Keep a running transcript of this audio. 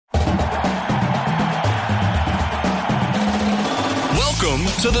Welcome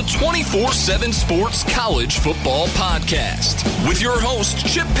to the 24/7 Sports College Football Podcast with your hosts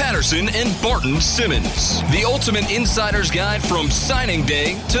Chip Patterson and Barton Simmons. The ultimate insider's guide from signing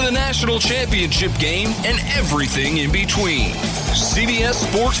day to the national championship game and everything in between. CBS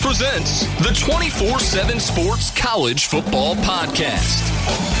Sports presents the 24/7 Sports College Football Podcast.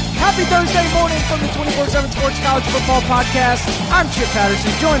 Happy Thursday morning from the 24/7 Sports College Football Podcast. I'm Chip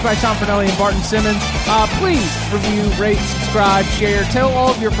Patterson, joined by Tom Fernelli and Barton Simmons. Please review, rate, subscribe, share, tell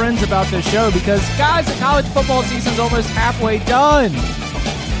all of your friends about this show because, guys, the college football season's almost halfway done.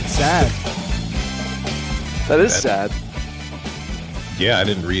 It's sad. That is sad. Yeah, I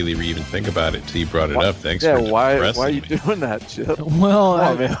didn't really even think about it till you brought it up. Thanks for why depressing are you me. doing that, Chip? Well, Come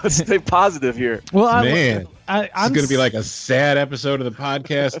on, man. Let's stay positive here. Well, Man, I'm it's going to be like a sad episode of the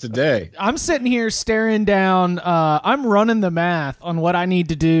podcast today. I'm sitting here staring down. I'm running the math on what I need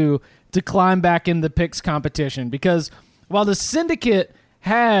to do to climb back in the picks competition because while the syndicate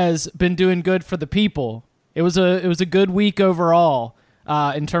has been doing good for the people, it was a good week overall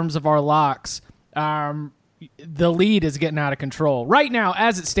in terms of our locks. The lead is getting out of control right now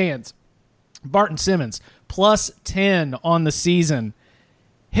as it stands. Barton Simmons plus 10 on the season.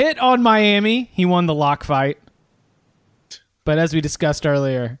 Hit on Miami. He won the lock fight. But as we discussed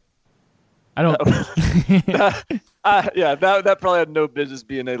earlier, I don't. That probably had no business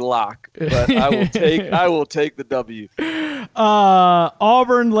being a lock. But I will take the W.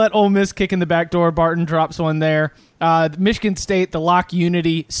 Auburn let Ole Miss kick in the back door. Barton drops one there. Michigan State, the lock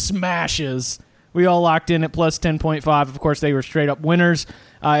unity smashes. We all locked in at plus 10.5. Of course, they were straight up winners.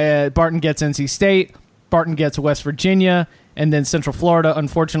 Barton gets NC State. Barton gets West Virginia. And then Central Florida,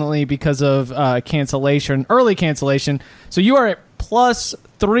 unfortunately, because of early cancellation. So you are at plus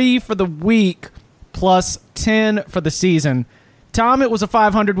 3 for the week, plus 10 for the season. Tom, it was a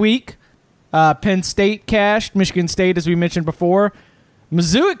 500 week. Penn State cashed. Michigan State, as we mentioned before.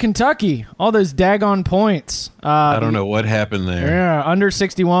 Mizzou at Kentucky. All those daggone points. I don't know what happened there. Yeah, under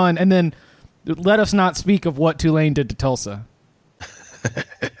 61. And then let us not speak of what Tulane did to Tulsa.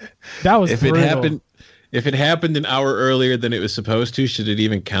 That was brutal. If it happened an hour earlier than it was supposed to, should it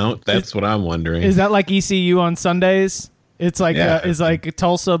even count? That's what I'm wondering. Is that like ECU on Sundays? It's like it's like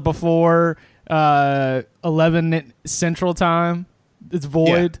Tulsa before 11 Central Time. It's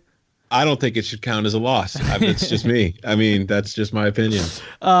void. Yeah. I don't think it should count as a loss. That's just me. I mean, that's just my opinion.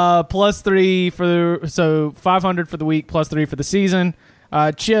 Plus 3 so 500 for the week, plus 3 for the season.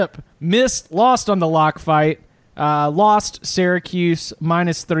 Chip lost on the lock fight. Lost Syracuse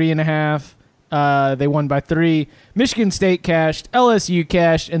minus 3.5. They won by 3. Michigan State cashed, LSU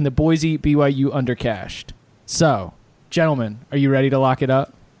cashed, and the Boise BYU undercashed. So, gentlemen, are you ready to lock it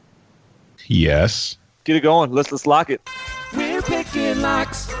up? Yes. Get it going. Let's lock it. We're picking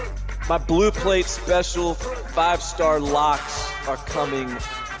locks. My Blue Plate special 5-star locks are coming.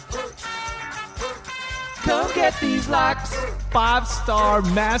 Come get these locks. 5-star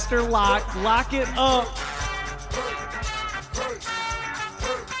master lock. Lock it up.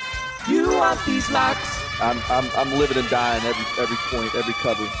 You want these locks? I'm living and dying every point, every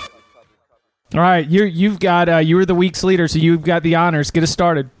cover. All right, you've got you were the week's leader, so you've got the honors. Get us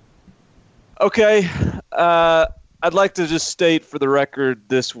started. Okay, I'd like to just state for the record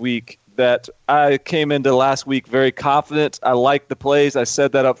this week that I came into last week very confident. I liked the plays. I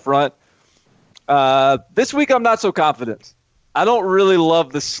said that up front. This week I'm not so confident. I don't really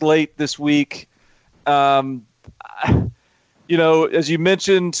love the slate this week. As you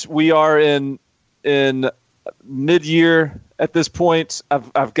mentioned, we are in mid-year at this point.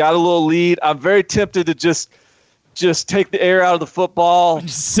 I've got a little lead. I'm very tempted to just take the air out of the football,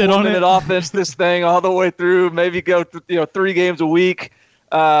 just sit on it, offense this thing all the way through. Maybe go 3 games a week,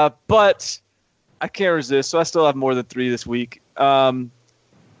 but I can't resist. So I still have more than 3 this week.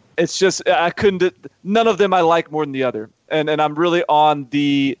 It's just I couldn't. None of them I like more than the other, and I'm really on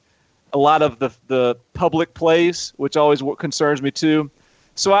a lot of the public plays, which always concerns me too.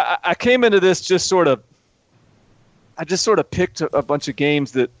 So I came into this just sort of picked a bunch of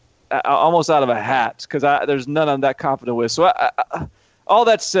games that almost out of a hat because there's none I'm that confident with. So all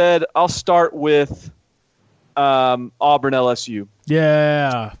that said, I'll start with Auburn LSU.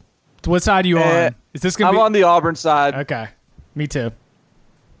 Yeah. What side are you on? Is this gonna I'm on the Auburn side. Okay. Me too.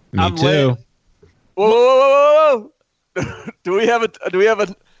 Me too. Whoa. Do we have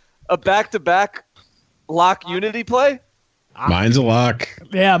a back-to-back lock unity play? Mine's a lock.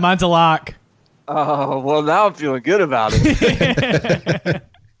 Yeah, mine's a lock. Oh, well, now I'm feeling good about it.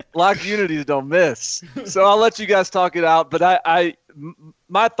 Lock unities don't miss. So I'll let you guys talk it out, but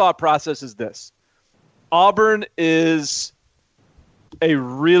my thought process is this. Auburn is a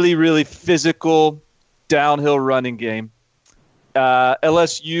really, really physical downhill running game.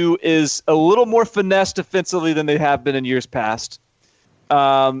 LSU is a little more finesse defensively than they have been in years past.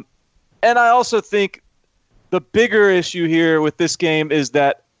 And I also think the bigger issue here with this game is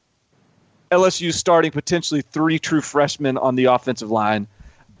that LSU starting potentially 3 true freshmen on the offensive line.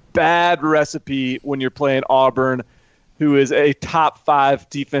 Bad recipe when you're playing Auburn, who is a top 5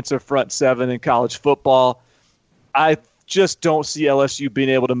 defensive front 7 in college football. I just don't see LSU being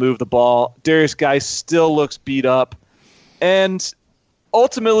able to move the ball. Darius Geis still looks beat up. And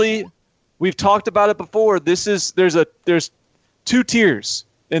ultimately, we've talked about it before. There's 2 tiers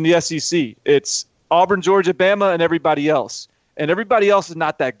in the SEC. It's Auburn, Georgia, Bama, and everybody else. And everybody else is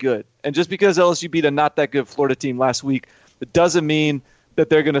not that good. And just because LSU beat a not that good Florida team last week, it doesn't mean that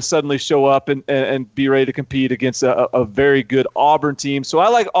they're going to suddenly show up and be ready to compete against a very good Auburn team. So I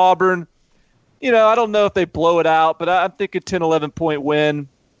like Auburn. You know, I don't know if they blow it out, but I'm thinking 10, 11-point win.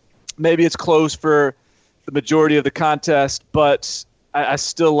 Maybe it's close for the majority of the contest, but I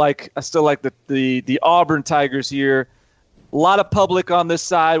still like the Auburn Tigers here. A lot of public on this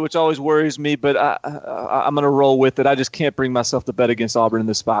side, which always worries me, but I'm going to roll with it. I just can't bring myself to bet against Auburn in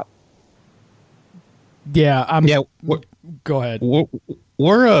this spot. Yeah. Go ahead.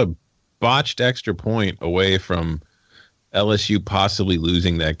 We're a botched extra point away from LSU possibly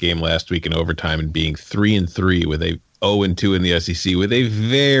losing that game last week in overtime and being 3-3 with a 0-2 in the SEC with a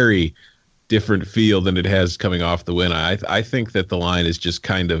very different feel than it has coming off the win. I think that the line is just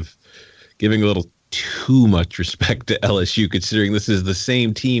kind of giving a little too much respect to LSU, considering this is the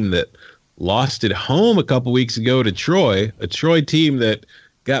same team that lost at home a couple weeks ago to Troy, a Troy team that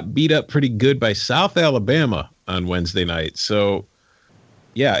got beat up pretty good by South Alabama on Wednesday night. So,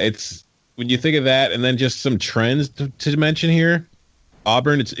 yeah, it's when you think of that, and then just some trends to mention here.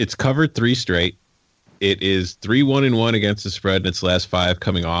 Auburn, it's covered 3 straight. It is 3-1-1 against the spread in its last 5,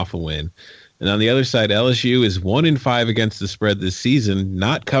 coming off a win. And on the other side, LSU is 1-5 against the spread this season,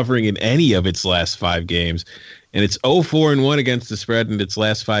 not covering in any of its last 5 games. And it's 0-4-1 against the spread in its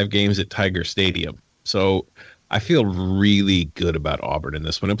last 5 games at Tiger Stadium. So I feel really good about Auburn in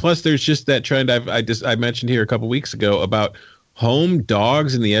this one. And plus, there's just that trend I mentioned here a couple weeks ago about home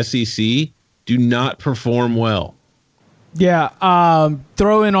dogs in the SEC do not perform well. Yeah,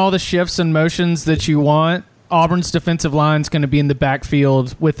 throw in all the shifts and motions that you want. Auburn's defensive line is going to be in the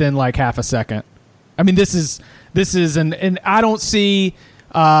backfield within like half a second. I mean, this is and I don't see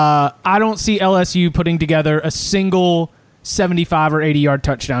LSU putting together a single 75 or 80 yard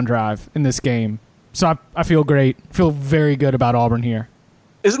touchdown drive in this game. So I feel great. Feel very good about Auburn here.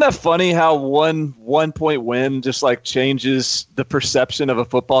 Isn't that funny how one point win just like changes the perception of a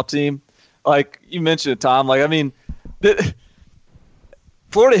football team? Like you mentioned, Tom. Like I mean,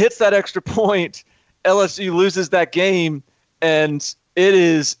 Florida hits that extra point. LSU loses that game, and it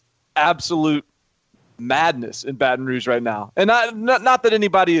is absolute madness in Baton Rouge right now. And not that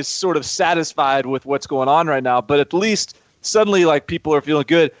anybody is sort of satisfied with what's going on right now, but at least suddenly like people are feeling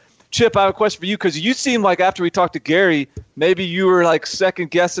good. Chip, I have a question for you because you seem like after we talked to Gary, maybe you were like second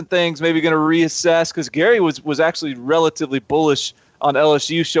guessing things, maybe going to reassess because Gary was actually relatively bullish on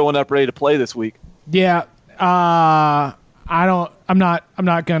LSU showing up ready to play this week. Yeah, I'm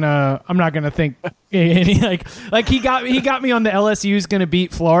not gonna think any like he got me on the LSU's gonna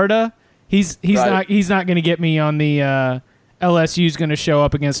beat Florida. He's right. not gonna get me on the LSU's gonna show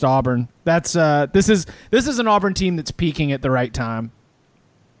up against Auburn. That's this is an Auburn team that's peaking at the right time.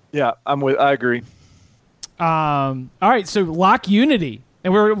 Yeah, I agree. All right, so lock Unity,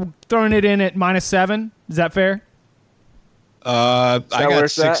 and we're throwing it in at -7. Is that fair? I got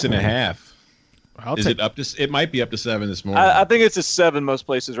 6.5. Is it up to? It might be up to 7 this morning. I think it's a 7 most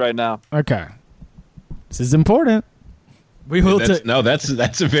places right now. Okay, this is important. We will.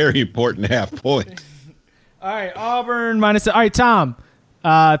 That's a very important half point. All right, Auburn -7. All right, Tom,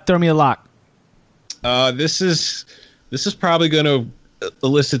 throw me a lock. This is probably going to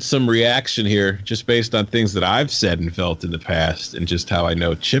elicit some reaction here, just based on things that I've said and felt in the past, and just how I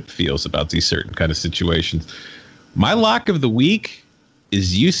know Chip feels about these certain kind of situations. My lock of the week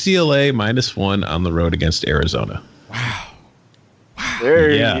is UCLA -1 on the road against Arizona. Wow.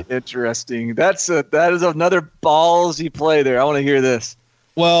 Very interesting. That is another ballsy play there. I want to hear this.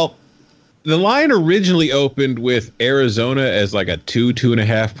 Well, the line originally opened with Arizona as like a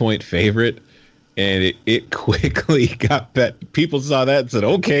 2.5 point favorite, and it quickly got bet. People saw that and said,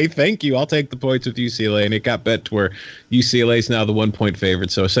 okay, thank you. I'll take the points with UCLA. And it got bet to where UCLA is now the 1 point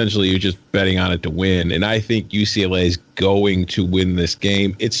favorite. So essentially you're just betting on it to win. And I think UCLA is going to win this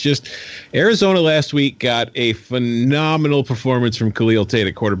game. It's just Arizona last week got a phenomenal performance from Khalil Tate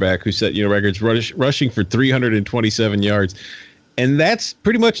at quarterback, who set records rushing for 327 yards. And that's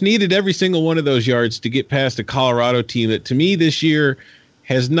pretty much needed every single one of those yards to get past a Colorado team that, to me, this year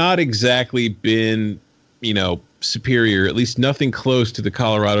has not exactly been, superior, at least nothing close to the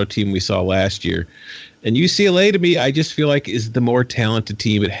Colorado team we saw last year. And UCLA, to me, I just feel like is the more talented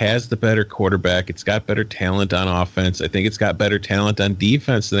team. It has the better quarterback. It's got better talent on offense. I think it's got better talent on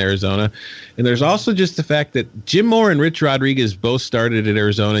defense than Arizona. And there's also just the fact that Jim Mora and Rich Rodriguez both started at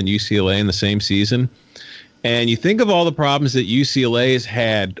Arizona and UCLA in the same season. And you think of all the problems that UCLA has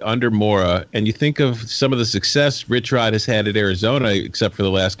had under Mora, and you think of some of the success Rich Rod has had at Arizona, except for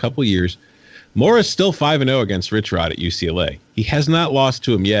the last couple of years. Mora is still 5-0 against Rich Rod at UCLA. He has not lost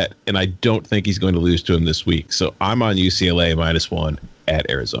to him yet, and I don't think he's going to lose to him this week. So I'm on UCLA -1 at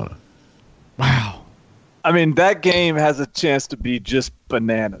Arizona. Wow. I mean, that game has a chance to be just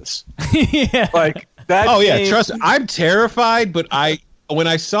bananas. Yeah. Like that. Oh game, yeah, trust. I'm terrified, but when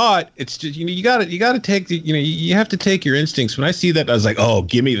I saw it, it's just you got to take the, you have to take your instincts. When I see that, I was like, oh,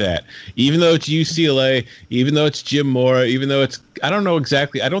 give me that. Even though it's UCLA, even though it's Jim Mora, even though it's, I don't know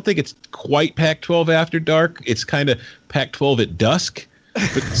exactly. I don't think it's quite Pac-12 after dark. It's kind of Pac-12 at dusk,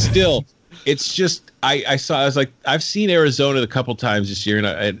 but still, it's just I was like, I've seen Arizona a couple times this year,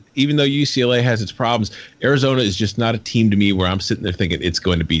 and even though UCLA has its problems, Arizona is just not a team to me where I'm sitting there thinking it's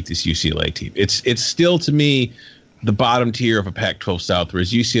going to beat this UCLA team. It's still to me the bottom tier of a Pac-12 South,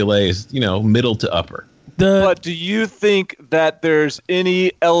 whereas UCLA is, middle to upper. But do you think that there's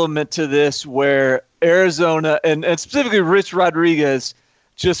any element to this where Arizona and specifically Rich Rodriguez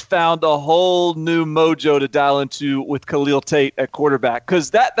just found a whole new mojo to dial into with Khalil Tate at quarterback? Because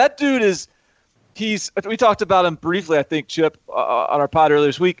that dude we talked about him briefly, I think, Chip, on our pod earlier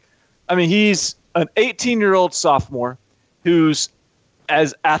this week. I mean, he's an 18-year-old sophomore who's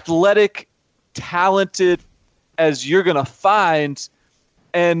as athletic, talented as you're going to find.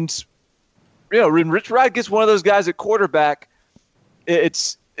 And, when Rich Rod gets one of those guys at quarterback,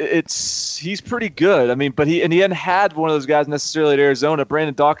 he's pretty good. I mean, but he hadn't had one of those guys necessarily at Arizona.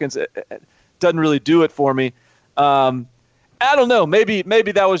 Brandon Dawkins doesn't really do it for me. I don't know. Maybe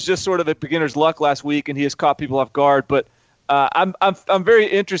that was just sort of a beginner's luck last week, and he has caught people off guard. But I'm very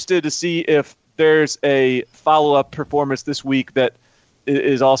interested to see if there's a follow-up performance this week that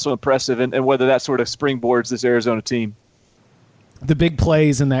is also impressive, and whether that sort of springboards this Arizona team. The big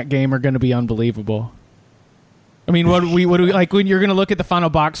plays in that game are going to be unbelievable. I mean, what do we like when you're going to look at the final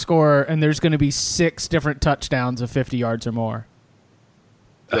box score and there's going to be 6 different touchdowns of 50 yards or more?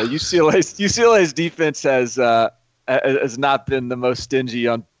 UCLA's defense has not been the most stingy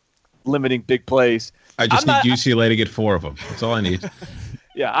on limiting big plays. I just need UCLA to get 4 of them. That's all I need.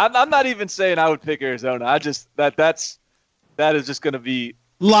 Yeah, I'm not even saying I would pick Arizona. I just that is just going to be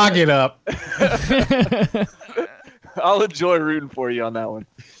lock it up. I'll enjoy rooting for you on that one.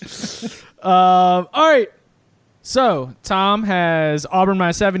 All right. So Tom has Auburn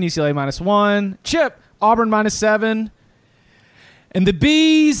 -7, UCLA -1. Chip, Auburn -7. And the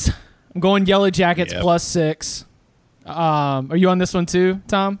Bees, I'm going Yellow Jackets +6. Are you on this one too,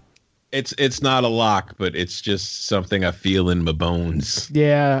 Tom? It's not a lock, but it's just something I feel in my bones.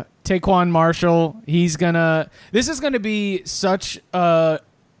 Yeah. Taquan Marshall, this is gonna be such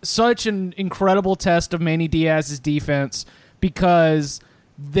an incredible test of Manny Diaz's defense because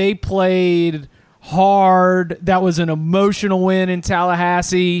they played hard. That was an emotional win in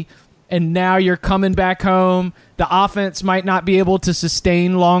Tallahassee, and now you're coming back home. The offense might not be able to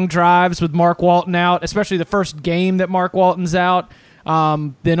sustain long drives with Mark Walton out, especially the first game that Mark Walton's out.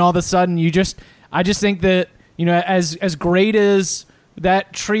 Then all of a sudden I just think that, as great as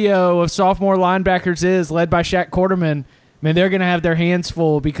that trio of sophomore linebackers is, led by Shaq Quarterman, man, they're going to have their hands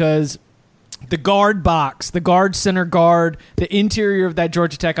full because the guard box, the guard center guard, the interior of that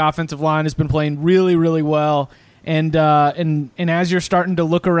Georgia Tech offensive line has been playing really, really well. And as you're starting to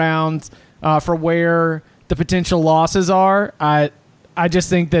look around for where the potential losses are, I just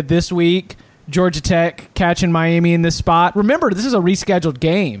think that this week Georgia Tech catching Miami in this spot. Remember, this is a rescheduled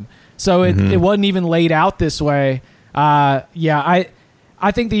game, so it wasn't even laid out this way. I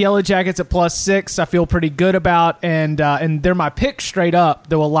think the Yellow Jackets at +6 I feel pretty good about, and they're my pick straight up.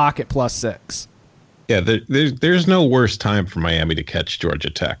 They will lock at +6. Yeah, there's no worse time for Miami to catch Georgia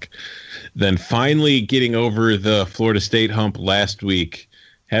Tech than finally getting over the Florida State hump last week,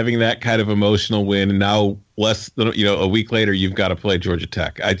 having that kind of emotional win, and now a week later you've got to play Georgia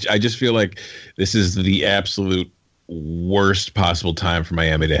Tech. I just feel like this is the absolute worst possible time for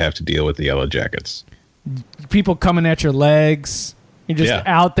Miami to have to deal with the Yellow Jackets. People coming at your legs. You're just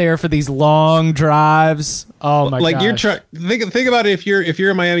out there for these long drives. Oh my god! You're think about it. If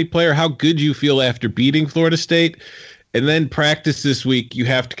you're a Miami player, how good you feel after beating Florida State, and then practice this week. You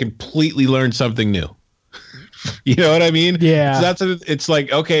have to completely learn something new You know what I mean? Yeah. So it's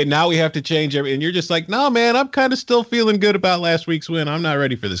like, okay, now we have to change everything. And you're just like, no, man, I'm kind of still feeling good about last week's win. I'm not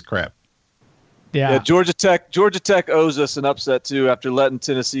ready for this crap. Yeah. Georgia Tech owes us an upset too after letting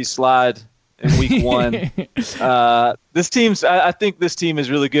Tennessee slide in week 1. This team's. I think this team is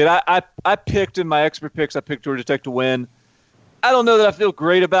really good. I picked in my expert picks. I picked Georgia Tech to win. I don't know that I feel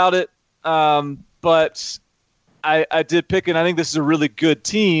great about it, but I did pick it. I think this is a really good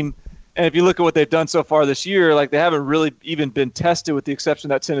team. And if you look at what they've done so far this year, like they haven't really even been tested with the exception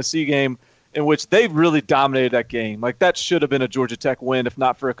of that Tennessee game in which they've really dominated that game. Like that should have been a Georgia Tech win if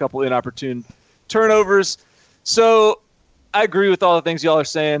not for a couple inopportune turnovers. So I agree with all the things y'all are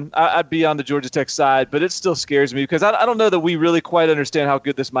saying. I'd be on the Georgia Tech side, but it still scares me because I don't know that we really quite understand how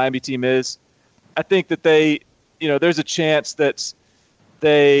good this Miami team is. I think that there's a chance that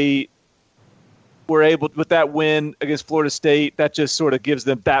they were able, with that win against Florida State, that just sort of gives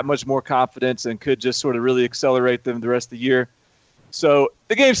them that much more confidence and could just sort of really accelerate them the rest of the year. So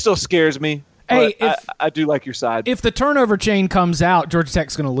the game still scares me. Hey, I do like your side. If the turnover chain comes out, Georgia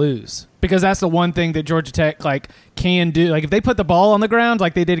Tech's going to lose because that's the one thing that Georgia Tech can do. Like if they put the ball on the ground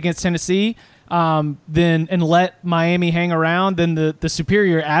like they did against Tennessee, then and let Miami hang around, then the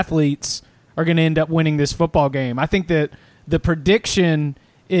superior athletes are going to end up winning this football game. I think that the prediction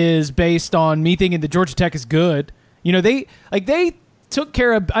is based on me thinking that Georgia Tech is good. You know, they took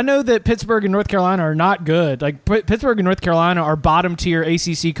care of. I know that Pittsburgh and North Carolina are not good. Like Pittsburgh and North Carolina are bottom tier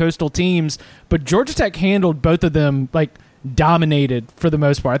ACC coastal teams, but Georgia Tech handled both of them, dominated for the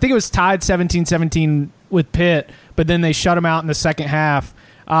most part. I think it was tied 17-17 with Pitt, but then they shut them out in the second half.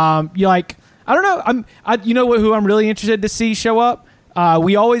 I don't know. You know who I'm really interested to see show up?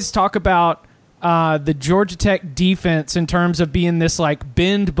 We always talk about the Georgia Tech defense in terms of being this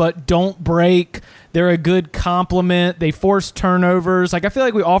bend but don't break. They're a good complement. They force turnovers. I feel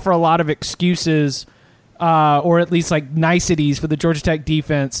like we offer a lot of excuses or at least niceties for the Georgia Tech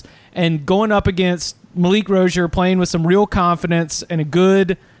defense. And going up against Malik Rozier, playing with some real confidence and a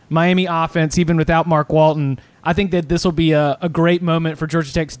good Miami offense, even without Mark Walton, I think that this will be a great moment for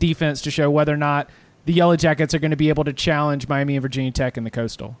Georgia Tech's defense to show whether or not the Yellow Jackets are going to be able to challenge Miami and Virginia Tech in the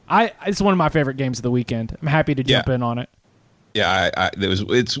Coastal. It's one of my favorite games of the weekend. I'm happy to jump in on it. Yeah,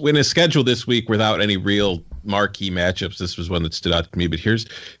 it's when it's scheduled this week without any real marquee matchups. This was one that stood out to me. But here's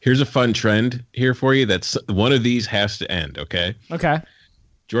a fun trend here for you. That's one of these has to end. Okay.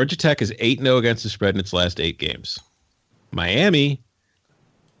 Georgia Tech is 8-0 against the spread in its last 8 games. Miami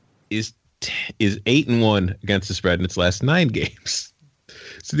is 8-1 against the spread in its last 9 games.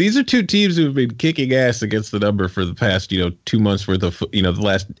 So these are two teams who have been kicking ass against the number for the past, 2 months worth of, the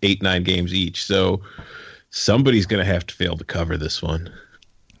last 8-9 games each. So somebody's going to have to fail to cover this one.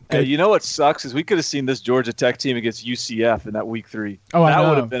 Hey, you know what sucks is we could have seen this Georgia Tech team against UCF in that week 3. Oh, that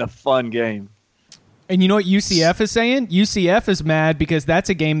would have been a fun game. And you know what UCF is saying? UCF is mad because that's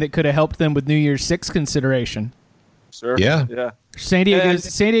a game that could have helped them with New Year's 6 consideration. Sure. Yeah. San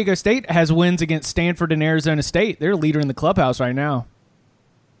Diego State has wins against Stanford and Arizona State. They're a leader in the clubhouse right now.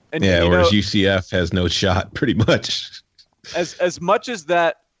 And, whereas UCF has no shot, pretty much. As much as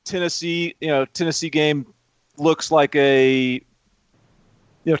that Tennessee game looks like Tennessee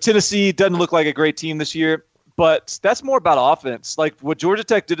doesn't look like a great team this year, but that's more about offense. Like what Georgia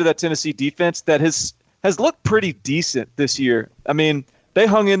Tech did to that Tennessee defense that has looked pretty decent this year. I mean, they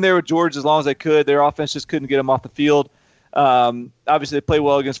hung in there with Georgia as long as they could. Their offense just couldn't get them off the field. Obviously, they play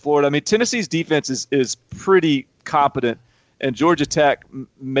well against Florida. I mean, Tennessee's defense is pretty competent. And Georgia Tech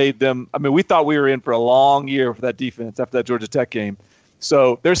made them – I mean, we thought we were in for a long year for that defense after that Georgia Tech game.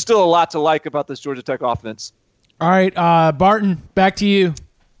 So there's still a lot to like about this Georgia Tech offense. All right, Barton, back to you.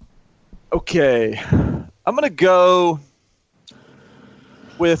 Okay. I'm going to go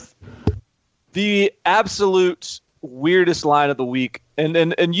with the absolute weirdest line of the week.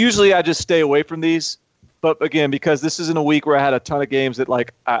 And usually I just stay away from these. But, again, because this isn't a week where I had a ton of games that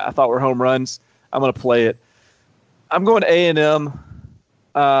I thought were home runs, I'm going to play it. I'm going A&M.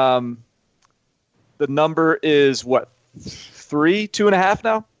 The number is what, 2.5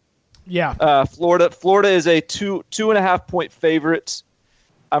 now? Yeah. Florida is a 2.5 point favorite.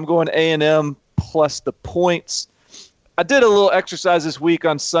 I'm going A&M plus the points. I did a little exercise this week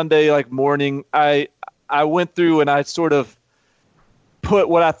on Sunday morning. I went through and I sort of put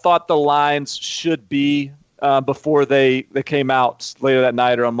what I thought the lines should be before they came out later that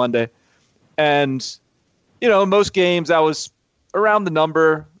night or on Monday. And most games I was around the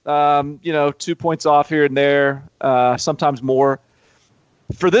number, 2 points off here and there, sometimes more.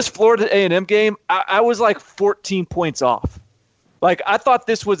 For this Florida A&M game, I was 14 points off. I thought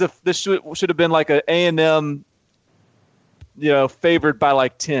this should have been a A&M, favored by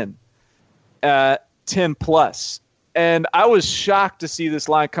 10. 10 plus. And I was shocked to see this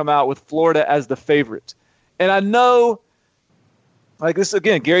line come out with Florida as the favorite. And I know, like this,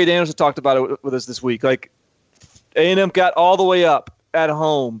 again, Gary Daniels talked about it with us this week. Like A&M got all the way up at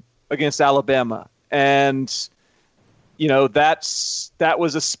home against Alabama. And, you know, that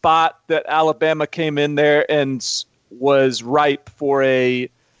was a spot that Alabama came in there and was ripe for a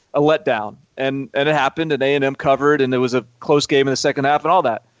letdown. And it happened, and A&M covered, and it was a close game in the second half and all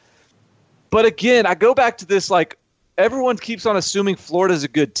that. But again, I go back to this, like, everyone keeps on assuming Florida's a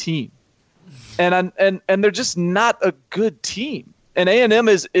good team. And they're just not a good team. And A&M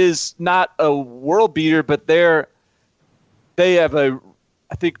is not a world beater, but they have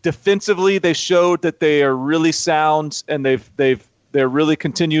I think defensively they showed that they are really sound, and they're really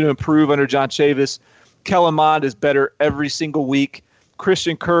continuing to improve under John Chavis. Kellen Mond is better every single week.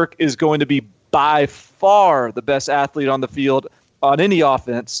 Christian Kirk is going to be by far the best athlete on the field on any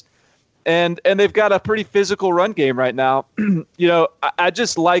offense. And they've got a pretty physical run game right now. You know, I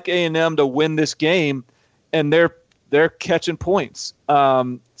just like A&M to win this game, and they're catching points.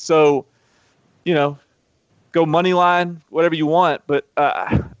 So, you know, go money line, whatever you want. But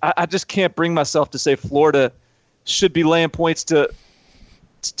I just can't bring myself to say Florida should be laying points to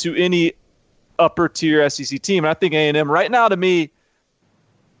any upper tier SEC team. And I think A&M right now, to me,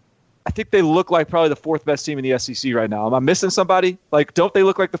 I think they look like probably the fourth best team in the SEC right now. Am I missing somebody? Like, don't they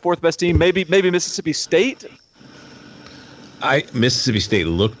look like the fourth best team? Maybe Mississippi State? Mississippi State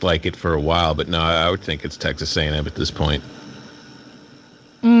looked like it for a while, but no, I would think it's Texas A&M at this point.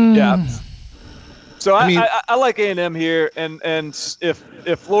 Yeah. So I like A&M here, and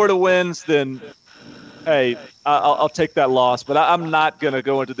if Florida wins, then hey, I'll take that loss. But I'm not going to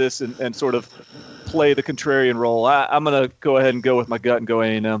go into this and sort of play the contrarian role. I'm going to go ahead and go with my gut and go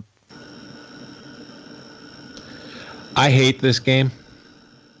A&M. I hate this game.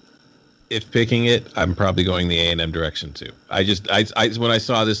 If picking it, I'm probably going the A&M direction too. I when I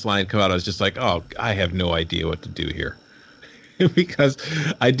saw this line come out, I was just like, oh, I have no idea what to do here. Because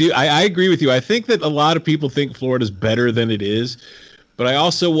I agree with you. I think that a lot of people think Florida's better than it is, but I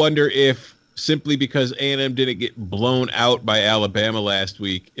also wonder if simply because A&M didn't get blown out by Alabama last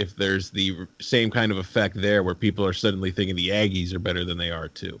week, if there's the same kind of effect there where people are suddenly thinking the Aggies are better than they are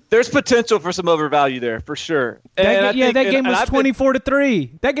too. There's potential for some overvalue there for sure. That game was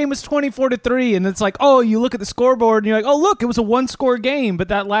 24-3. That game was 24-3, and it's like, oh, you look at the scoreboard and you're like, oh, look, it was a one-score game, but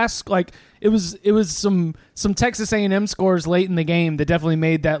that last it was some Texas A&M scores late in the game that definitely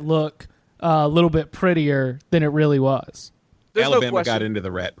made that look a little bit prettier than it really was. There's Alabama got into the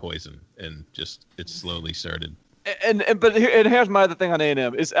rat poison, and just it slowly started. But here's my other thing on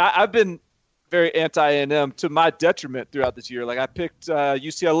A&M is I've been very anti A&M to my detriment throughout this year. Like I picked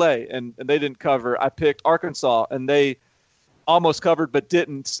UCLA and they didn't cover. I picked Arkansas and they almost covered but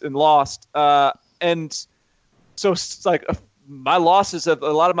didn't and lost. And so it's like my losses have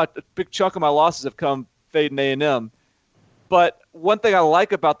a big chunk of my losses have come fading A&M. But one thing I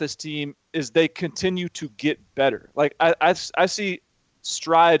like about this team is they continue to get better. Like I see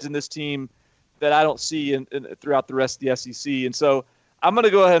strides in this team that I don't see throughout the rest of the SEC. And so I'm going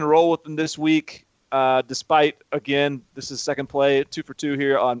to go ahead and roll with them this week, despite, again, this is second play, 2 for 2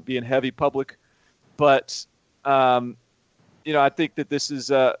 here on being heavy public. But, I think that this is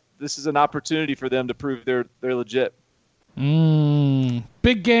an opportunity for them to prove they're legit.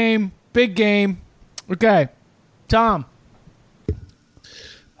 Big game. Okay, Tom.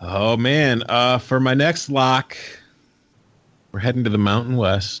 Oh, man. For my next lock, we're heading to the Mountain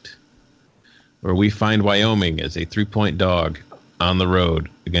West, where we find Wyoming as a 3-point dog on the road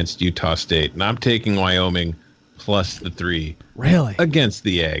against Utah State. And I'm taking Wyoming plus the 3. Really? Against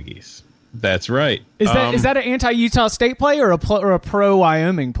the Aggies. That's right. Is that an anti-Utah State play or a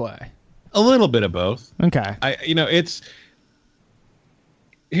pro-Wyoming play? A little bit of both. Okay.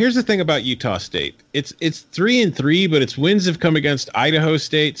 Here's the thing about Utah State. It's 3-3, but its wins have come against Idaho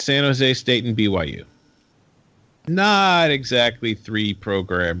State, San Jose State, and BYU. Not exactly 3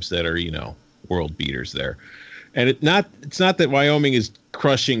 programs that are, world beaters there. And it's not that Wyoming is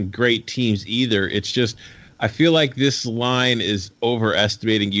crushing great teams either. It's just I feel like this line is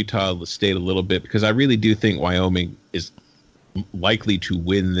overestimating Utah State a little bit because I really do think Wyoming is likely to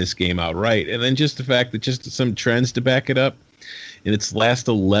win this game outright. And then just the fact that just some trends to back it up. In its last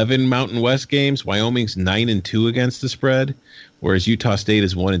 11 Mountain West games, Wyoming's 9-2 against the spread, whereas Utah State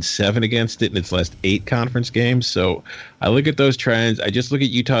is 1-7 against it in its last 8 conference games. So I look at those trends. I just look at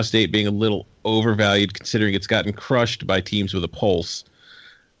Utah State being a little overvalued considering it's gotten crushed by teams with a pulse.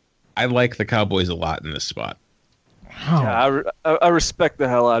 I like the Cowboys a lot in this spot. Yeah, I respect the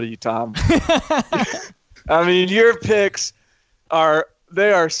hell out of you, Tom. I mean, your picks are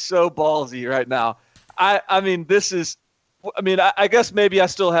so ballsy right now. I mean, this is. I mean, I guess maybe I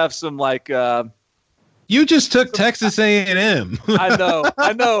still have some like. You just took Texas A&M. I know,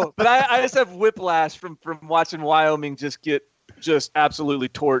 but I just have whiplash from watching Wyoming just get absolutely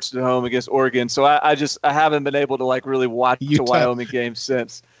torched at home against Oregon. So I haven't been able to like really watch a Wyoming game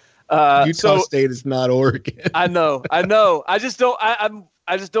since. Utah State is not Oregon. I know. I just don't. I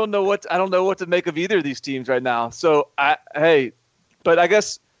just don't know what to make of either of these teams right now. So but I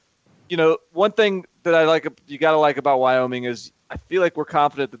guess one thing that I like you got to like about Wyoming is I feel like we're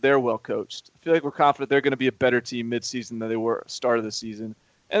confident that they're well coached. I feel like we're confident they're going to be a better team midseason than they were at the start of the season,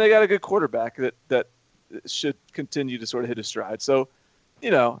 and they got a good quarterback that should continue to sort of hit a stride. So,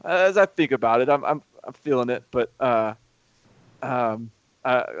 as I think about it, I'm feeling it, but I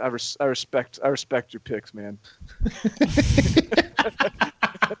respect your picks, man.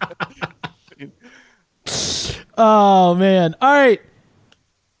 Oh man! All right,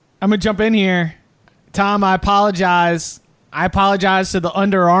 I'm gonna jump in here, Tom. I apologize. I apologize to the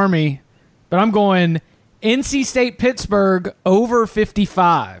Under Army, but I'm going NC State Pittsburgh over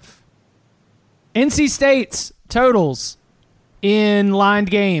 55. NC State's totals in lined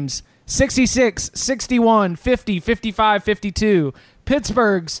games 66, 61, 50, 55, 52.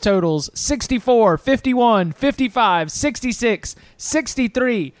 Pittsburgh's totals 64, 51, 55, 66,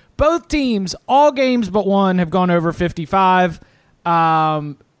 63. Both teams, all games but one, have gone over 55.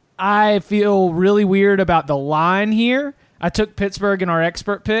 I feel really weird about the line here. I took Pittsburgh in our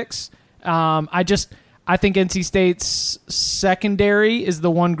expert picks. I think NC State's secondary is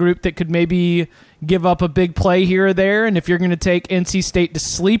the one group that could maybe give up a big play here or there. And if you're going to take NC State to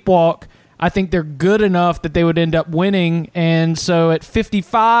sleepwalk, I think they're good enough that they would end up winning. And so at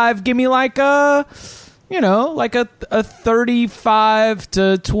 55, give me like a 35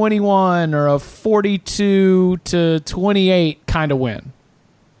 to 21 or a 42 to 28 kind of win.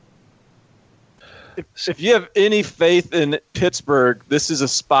 If you have any faith in Pittsburgh, this is a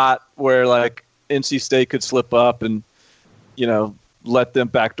spot where like NC State could slip up and, let them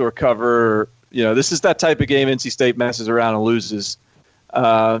backdoor cover. This is that type of game NC State messes around and loses.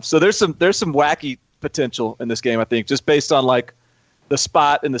 So there's some wacky potential in this game, I think, just based on like the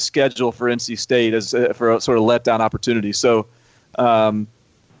spot in the schedule for NC State as for a sort of letdown opportunity. So, I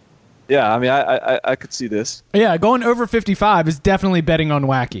could see this. Yeah, going over 55 is definitely betting on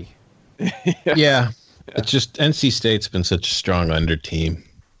wacky. Yeah. It's just NC State's been such a strong under team.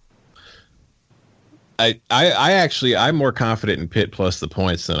 I'm more confident in Pitt plus the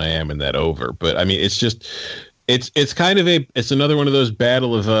points than I am in that over. But I mean, it's kind of it's another one of those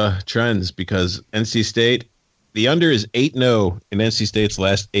battle of trends because NC State, the under is 8-0 in NC State's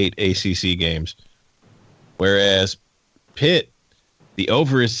last 8 ACC games, whereas Pitt, the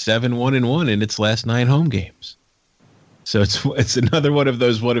over is 7-1-1 in its last 9 home games. So it's another one of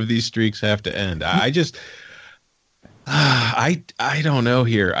these streaks have to end. I don't know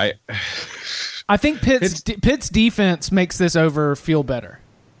here. I think Pitt's defense makes this over feel better.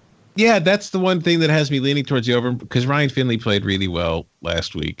 Yeah, that's the one thing that has me leaning towards the over because Ryan Finley played really well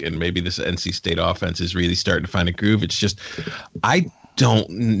last week, and maybe this NC State offense is really starting to find a groove. It's just I don't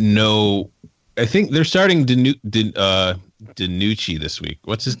know. I think they're starting DiNucci this week.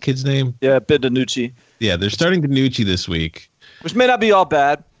 What's his kid's name? Yeah, Ben DiNucci. Yeah, they're starting DiNucci this week. Which may not be all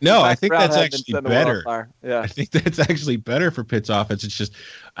bad. No, I think that's actually better. Yeah. I think that's actually better for Pitt's offense. It's just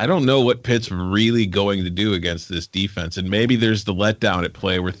I don't know what Pitt's really going to do against this defense. And maybe there's the letdown at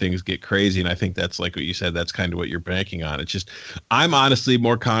play where things get crazy. And I think that's like what you said. That's kind of what you're banking on. It's just I'm honestly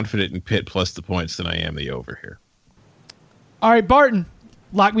more confident in Pitt plus the points than I am the over here. All right, Barton,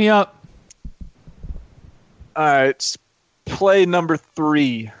 lock me up. All right, play number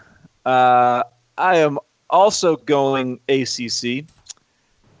 3. I am also going ACC,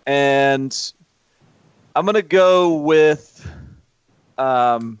 and I'm going to go with,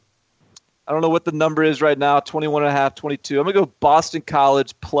 I don't know what the number is right now, 21.5, 22. I'm going to go Boston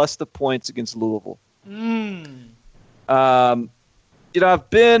College plus the points against Louisville. I've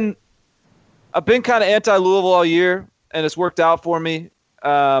been kind of anti-Louisville all year, and it's worked out for me.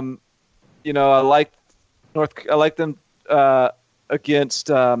 I like them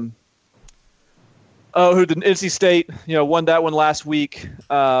against who did NC State, won that one last week.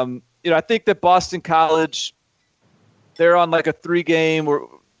 I think that Boston College, they're on like a 3-game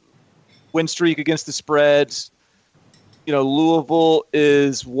win streak against the spreads. Louisville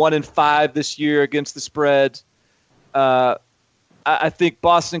is 1-5 this year against the spread. I think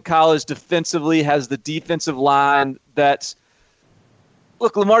Boston College defensively has the defensive line that,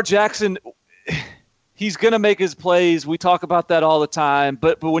 look, Lamar Jackson, he's going to make his plays. We talk about that all the time.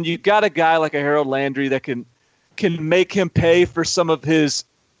 But when you've got a guy like a Harold Landry that can make him pay for some of his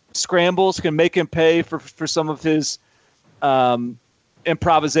scrambles, can make him pay for some of his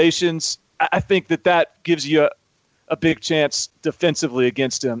improvisations, I think that gives you a big chance defensively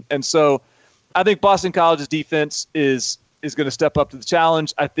against him. And so I think Boston College's defense is going to step up to the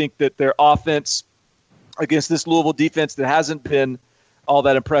challenge. I think that their offense against this Louisville defense that hasn't been all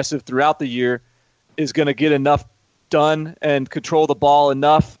that impressive throughout the year is going to get enough done and control the ball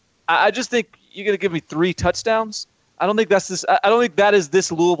enough. I just think you're going to give me 3 touchdowns. I don't think that is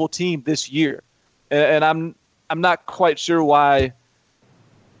this Louisville team this year. And I'm not quite sure why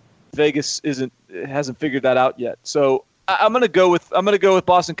Vegas hasn't figured that out yet. So I'm going to go with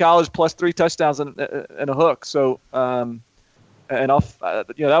Boston College plus 3 touchdowns and a hook. So that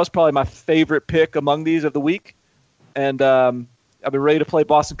was probably my favorite pick among these of the week. And I've been ready to play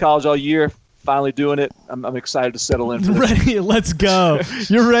Boston College all year. Finally doing it. I'm excited to settle in. Ready? Let's go.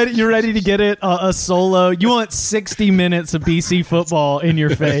 You're ready. You're ready to get it a solo. You want 60 minutes of BC football in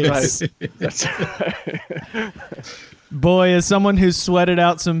your face. That's right. Boy, as someone who's sweated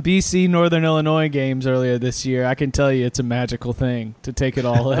out some BC Northern Illinois games earlier this year, I can tell you it's a magical thing to take it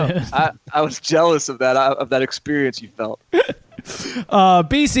all in. I was jealous of that experience you felt.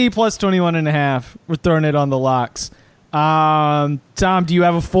 BC plus 21.5. We're throwing it on the locks. Tom, do you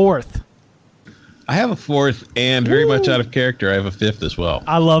have a 4th? I have a 4th, and very much out of character, I have a 5th as well.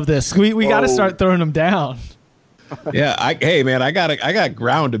 I love this. We got to start throwing them down. Yeah, I got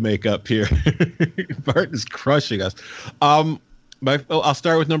ground to make up here. Barton's crushing us. I'll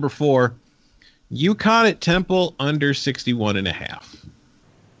start with number 4. UConn at Temple under 61.5.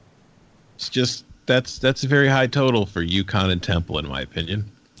 It's just that's a very high total for UConn and Temple, in my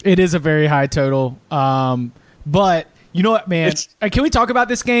opinion. It is a very high total, but. You know what, man? Can we talk about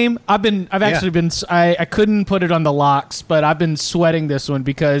this game? I couldn't put it on the locks, but I've been sweating this one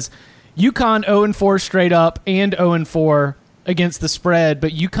because UConn 0-4 straight up and 0-4 against the spread,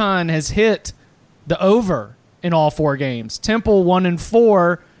 but UConn has hit the over in all 4 games. Temple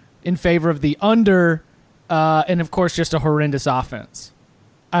 1-4 in favor of the under, and of course just a horrendous offense.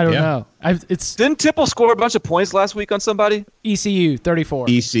 I don't know. Didn't Temple score a bunch of points last week on somebody? ECU 34.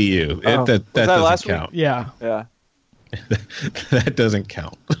 ECU. That doesn't count. Yeah. That doesn't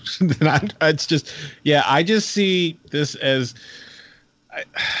count. It's just, I just see this as,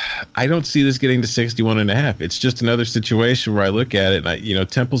 I don't see this getting to 61.5. It's just another situation where I look at it and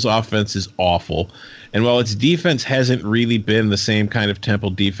Temple's offense is awful. And while its defense hasn't really been the same kind of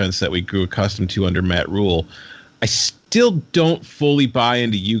Temple defense that we grew accustomed to under Matt Rule, I still don't fully buy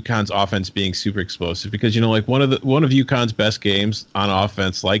into UConn's offense being super explosive because, one of UConn's best games on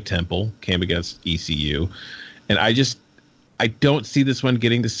offense, like Temple, came against ECU. And I don't see this one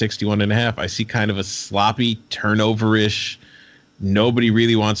getting to 61.5. I see kind of a sloppy turnover-ish. Nobody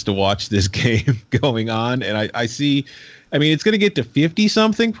really wants to watch this game going on. And I see, it's going to get to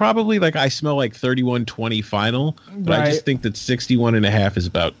 50-something probably. I smell 31-20 final. But right. I just think that 61.5 is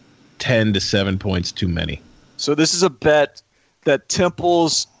about 10 to 7 points too many. So this is a bet that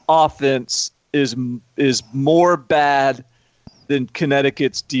Temple's offense is more bad than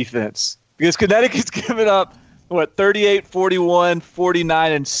Connecticut's defense. Because Connecticut's given up 38, 41,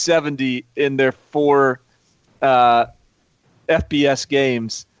 49, and 70 in their 4 FBS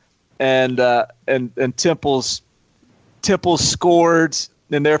games, and Temple's scored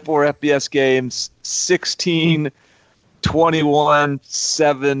in their 4 FBS games 16, 21,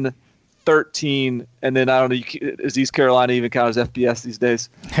 7, 13, and then I don't know. Is East Carolina even count as FBS these days?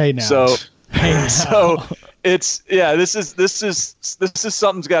 Hey now. So it's This is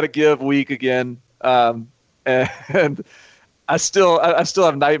something's got to give week again. And I still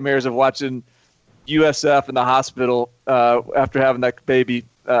have nightmares of watching USF in the hospital after having that baby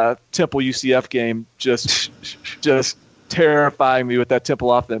Temple UCF game, just terrifying me with that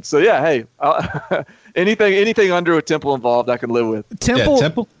Temple offense. So anything under with Temple involved, I can live with.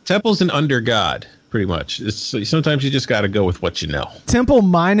 Temple's an under god, pretty much. Sometimes you just got to go with what you know. Temple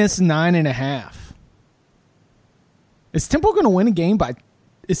minus 9.5. Is Temple going to win a game by?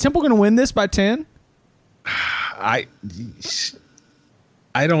 Is Temple going to win this by 10? I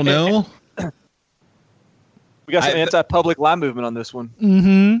don't know. We got some anti-public line movement on this one.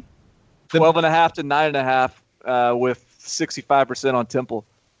 Mm-hmm. 12.5 to 9.5 with 65% on Temple.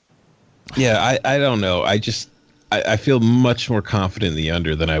 Yeah, I don't know. I feel much more confident in the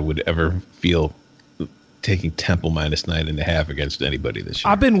under than I would ever feel taking Temple minus 9.5 against anybody this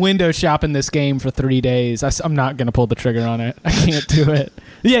year. I've been window shopping this game for 3 days. I'm not going to pull the trigger on it. I can't do it.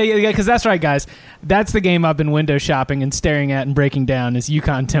 Yeah, because that's right, guys. That's the game I've been window shopping and staring at and breaking down is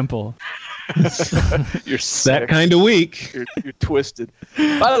UConn Temple. You're sick. That kind of week. You're twisted.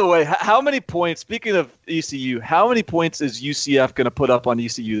 By the way, how many points, speaking of ECU, how many points is UCF going to put up on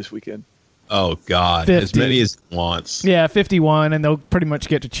ECU this weekend? Oh, God. 50. As many as it wants. Yeah, 51, and they'll pretty much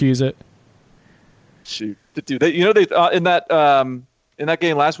get to choose it. Shoot. Dude, they in that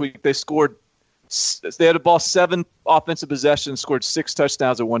game last week, they had the ball 7 offensive possessions, scored 6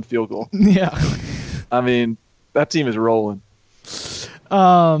 touchdowns and 1 field goal. Yeah. I mean, that team is rolling.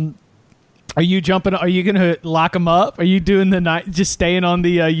 Are you jumping? Are you going to lock them up? Are you doing the night, just staying on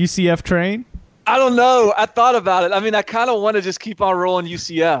the UCF train? I don't know. I thought about it. I mean, I kind of want to just keep on rolling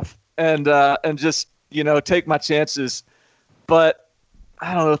UCF and just, take my chances. But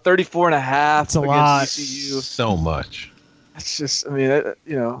I don't know, 34.5 That's a against lot. ECU. So much. It's just, I mean,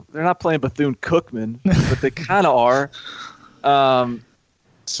 they're not playing Bethune-Cookman, but they kind of are.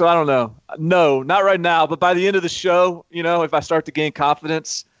 So I don't know. No, not right now. But by the end of the show, if I start to gain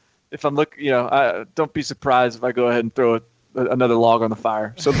confidence, if I'm looking, don't be surprised if I go ahead and throw another log on the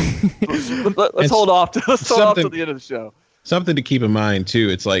fire. So let's hold off till the end of the show. Something to keep in mind too.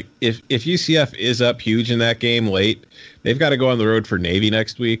 It's like if UCF is up huge in that game late, they've got to go on the road for Navy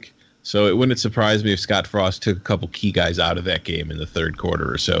next week. So it wouldn't surprise me if Scott Frost took a couple key guys out of that game in the third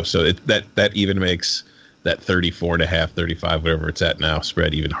quarter or so. So that even makes that 34.5, 35, whatever it's at now,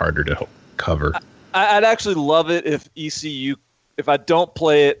 spread even harder to cover. I'd actually love it if ECU, if I don't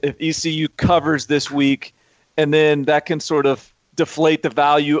play it, if ECU covers this week, and then that can sort of deflate the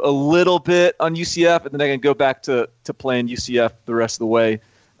value a little bit on UCF, and then I can go back to playing UCF the rest of the way.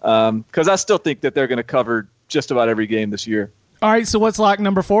 Because I still think that they're going to cover just about every game this year. All right, so what's lock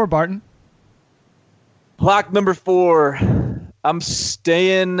number 4, Barton? Lock number 4, I'm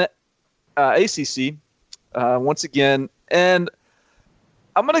staying ACC once again, and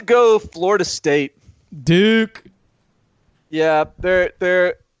I'm going to go Florida State. Duke. Yeah,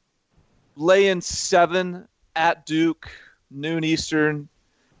 they're laying 7 at Duke, noon Eastern.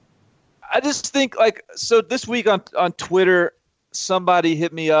 I just think, so this week on Twitter, somebody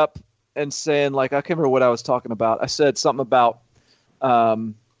hit me up and saying, I can't remember what I was talking about. I said something about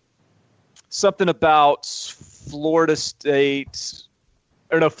Florida State,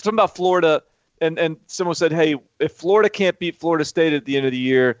 or no, something about Florida, and someone said, hey, if Florida can't beat Florida State at the end of the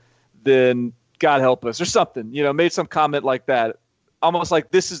year, then God help us, or something, made some comment like that. Almost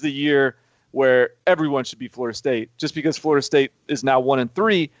like this is the year where everyone should beat Florida State, just because Florida State is now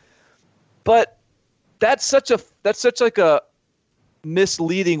 1-3. But that's such a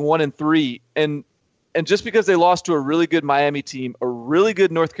misleading 1-3, and just because they lost to a really good Miami team, a really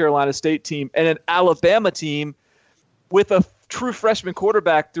good North Carolina State team, and an Alabama team with a true freshman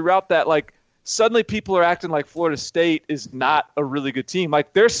quarterback throughout that, suddenly people are acting like Florida State is not a really good team.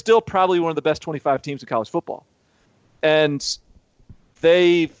 They're still probably one of the best 25 teams in college football. And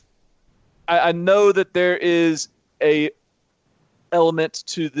I know that there is a element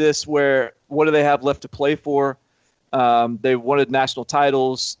to this where what do they have left to play for? They wanted national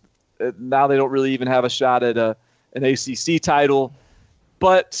titles. Now they don't really even have a shot at an ACC title.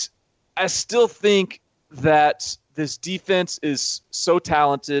 But I still think that this defense is so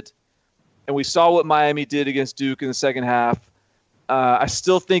talented, and we saw what Miami did against Duke in the second half. I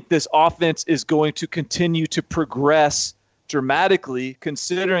still think this offense is going to continue to progress dramatically,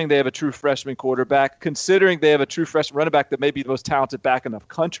 considering they have a true freshman quarterback, considering they have a true freshman running back that may be the most talented back in the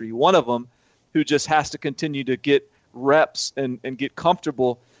country, one of them who just has to continue to get reps and get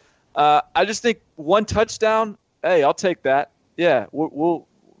comfortable. I just think one touchdown, hey, I'll take that. Yeah, we'll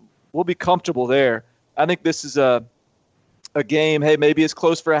be comfortable there. I think this is a game, hey, maybe it's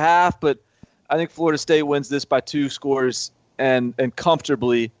close for a half, but I think Florida State wins this by 2 scores and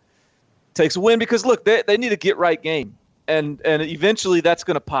comfortably takes a win because, look, they need a get-right game. And eventually that's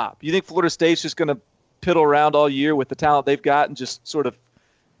going to pop. You think Florida State's just going to piddle around all year with the talent they've got and just sort of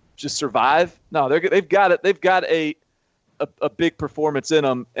just survive? No, they've got it. They've got a big performance in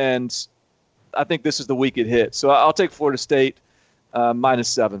them, and I think this is the week it hits. So I'll take Florida State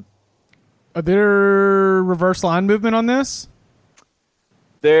 -7. Are there reverse line movement on this?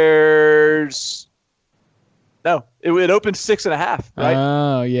 There's no. It opened 6.5, right?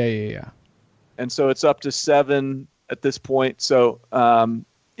 Oh, yeah. And so it's up to 7 at this point. So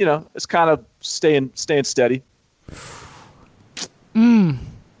it's kind of staying steady.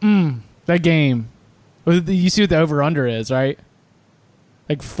 That game. You see what the over-under is, right?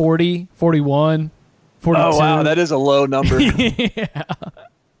 40, 41, 42. Oh, wow. That is a low number. Yeah.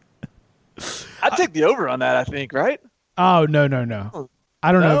 I'd take the over on that, I think, right? Oh, no.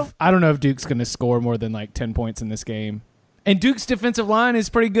 I don't No? know if Duke's going to score more than 10 points in this game. And Duke's defensive line is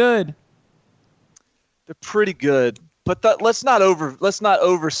pretty good. They're pretty good. But let's not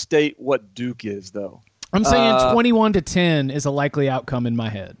overstate what Duke is, though. I'm saying 21-10 is a likely outcome in my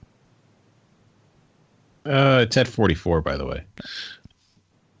head. It's at 44, by the way.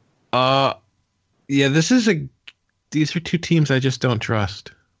 Yeah, these are two teams I just don't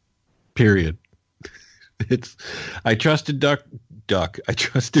trust. Period. I trusted Duke. I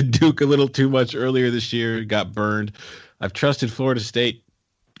trusted Duke a little too much earlier this year. Got burned. I've trusted Florida State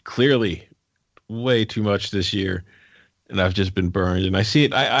clearly way too much this year, and I've just been burned. And I see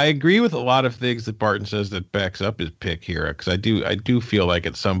it. I agree with a lot of things that Barton says that backs up his pick here, because I do feel like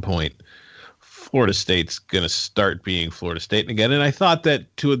at some point Florida State's going to start being Florida State again. And I thought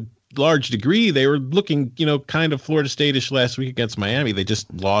that to a large degree they were looking, kind of Florida State-ish last week against Miami. They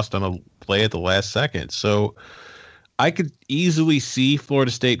just lost on a play at the last second. So I could easily see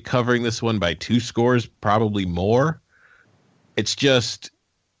Florida State covering this one by 2 scores, probably more. It's just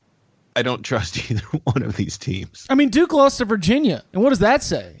I don't trust either one of these teams. I mean, Duke lost to Virginia. And what does that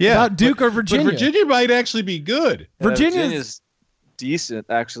say about Duke or Virginia? But Virginia might actually be good. Virginia's decent,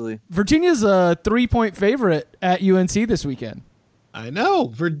 actually. Virginia's a 3-point favorite at UNC this weekend. I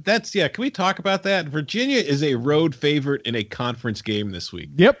know. Can we talk about that? Virginia is a road favorite in a conference game this week.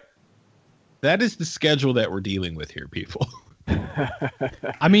 Yep. That is the schedule that we're dealing with here, people.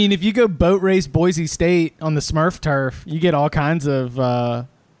 I mean, if you go boat race Boise State on the Smurf turf, you get all kinds of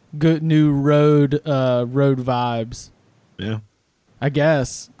good new road vibes. Yeah. I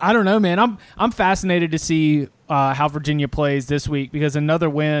guess. I don't know, man. I'm fascinated to see how Virginia plays this week, because another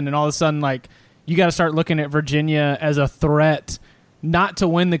win and all of a sudden, like, you got to start looking at Virginia as a threat, not to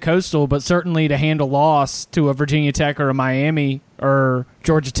win the Coastal, but certainly to hand a loss to a Virginia Tech or a Miami or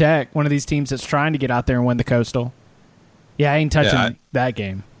Georgia Tech, one of these teams that's trying to get out there and win the Coastal. Yeah, I ain't touching that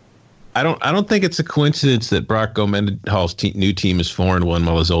game. I don't think it's a coincidence that Brock Mendenhall's new team is 4-1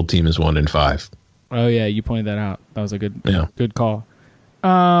 while his old team is 1-5. Oh yeah, you pointed that out. That was a good call.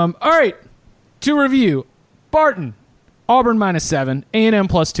 All right, to review: Barton, Auburn -7, A&M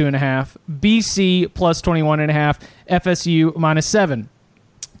 +2.5, BC +21.5, FSU -7.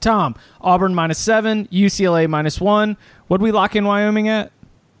 Tom, Auburn -7, UCLA -1. What did we lock in Wyoming at?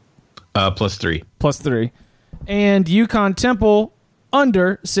 +3. +3. And UConn Temple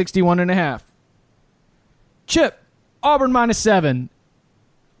under 61.5. Chip, Auburn -7.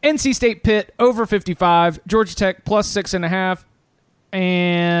 NC State Pitt over 55. Georgia Tech +6.5.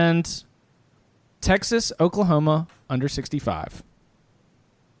 And Texas, Oklahoma under 65.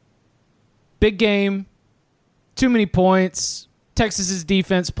 Big game. Too many points. Texas's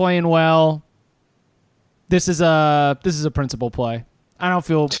defense playing well. This is a principal play. I don't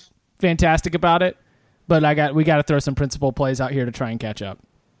feel fantastic about it, but we got to throw some principal plays out here to try and catch up.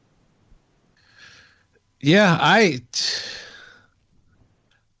 Yeah, I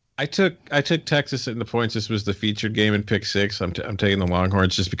took Texas in the points. This was the featured game in Pick 6. I'm taking the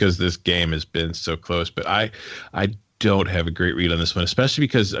Longhorns just because this game has been so close. But I don't have a great read on this one, especially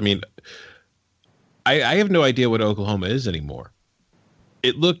because, I mean, I have no idea what Oklahoma is anymore.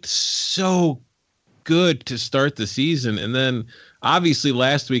 It looked so good to start the season, and then obviously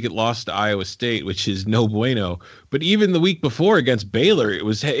last week it lost to Iowa State, which is no bueno. But even the week before against Baylor,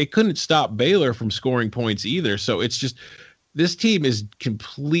 it couldn't stop Baylor from scoring points either. So it's just, this team is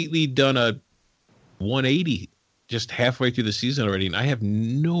completely done a 180 just halfway through the season already, and I have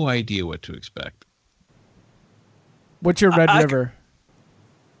no idea what to expect. What's your Red River?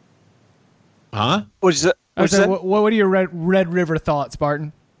 Huh? What are your Red River thoughts,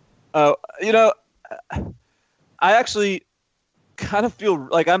 Barton? I actually kind of feel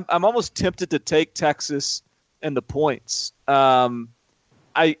like I'm almost tempted to take Texas and the points. I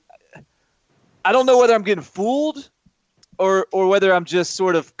don't know whether I'm getting fooled or whether I'm just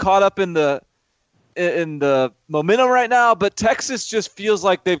sort of caught up in the momentum right now, but Texas just feels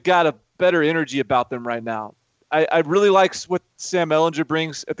like they've got a better energy about them right now. I really like what Sam Ehlinger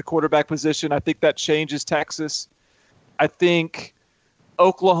brings at the quarterback position. I think that changes Texas. I think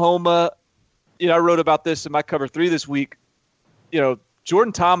Oklahoma, I wrote about this in my cover 3 this week.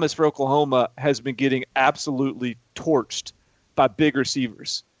 Jordan Thomas for Oklahoma has been getting absolutely torched by big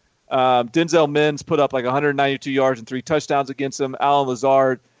receivers. Denzel Mims put up like 192 yards and 3 touchdowns against him. Allen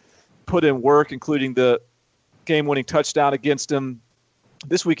Lazard put in work, including the game-winning touchdown against him.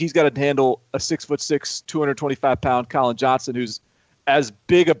 This week he's got to handle a 6'6", 225-pound Colin Johnson, who's as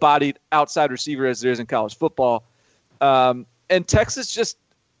big a bodied outside receiver as there is in college football. And Texas just,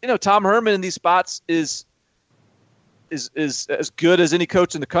 Tom Herman in these spots is as good as any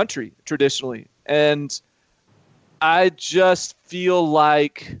coach in the country traditionally. And I just feel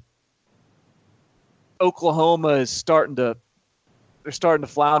like Oklahoma is starting to they're starting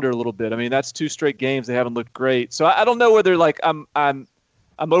to flounder a little bit. I mean, that's 2 straight games they haven't looked great. So I don't know whether I'm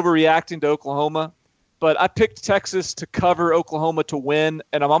overreacting to Oklahoma, but I picked Texas to cover, Oklahoma to win,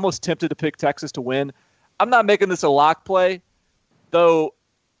 and I'm almost tempted to pick Texas to win. I'm not making this a lock play, though.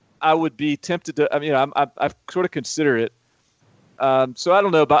 I would be tempted to. I mean, I've sort of consider it. So I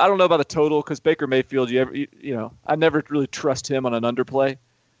don't know about the total because Baker Mayfield. I never really trust him on an underplay.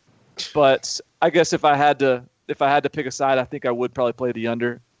 But I guess if I had to pick a side, I think I would probably play the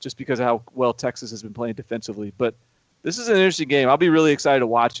under just because of how well Texas has been playing defensively. But this is an interesting game. I'll be really excited to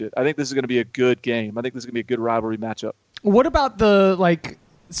watch it. I think this is going to be a good game. I think this is going to be a good rivalry matchup. What about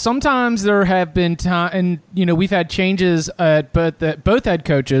sometimes there have been and we've had changes at both head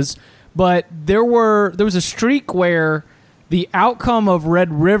coaches, but there was a streak where the outcome of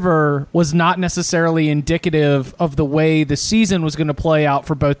Red River was not necessarily indicative of the way the season was going to play out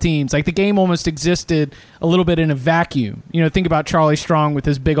for both teams. Like the game almost existed a little bit in a vacuum. Think about Charlie Strong with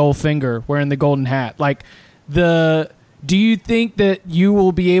his big old finger wearing the golden hat. Do you think that you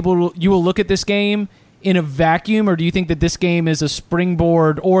will look at this game in a vacuum, or do you think that this game is a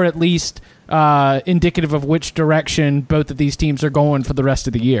springboard or at least indicative of which direction both of these teams are going for the rest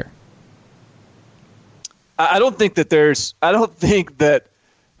of the year? I don't think that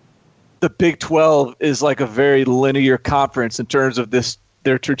the Big 12 is like a very linear conference in terms of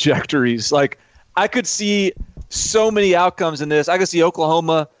their trajectories. Like I could see so many outcomes in this. I could see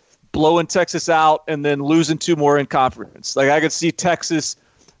Oklahoma blowing Texas out and then losing 2 more in conference. Like I could see Texas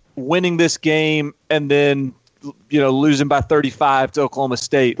winning this game and then losing by 35 to Oklahoma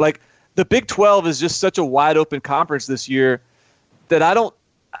State. Like the Big 12 is just such a wide open conference this year that I don't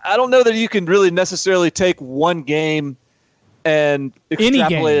know that you can really necessarily take one game and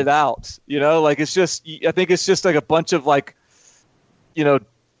extrapolate it out. It's just, I think it's just like a bunch of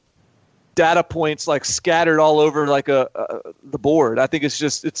data points scattered all over the board. I think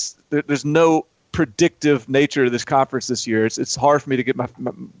there's no predictive nature to this conference this year. It's hard for me to get my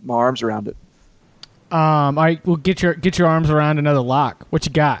arms around it. All right, well, get your arms around another lock. What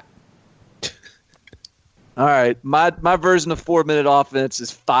you got? All right, my version of 4-minute offense is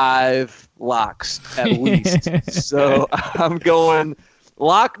 5 locks at least. So I'm going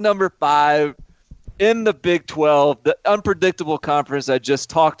lock number 5 in the Big 12, the unpredictable conference I just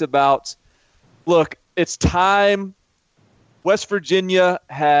talked about. Look, it's time. West Virginia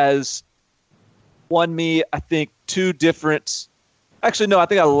has won me, I think, 2 different – actually, no, I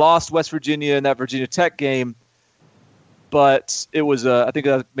think I lost West Virginia in that Virginia Tech game. But it was, I think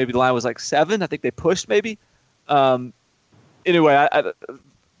maybe the line was 7. I think they pushed maybe. Anyway,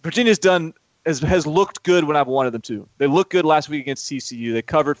 Virginia's has looked good when I've wanted them to. They looked good last week against TCU. They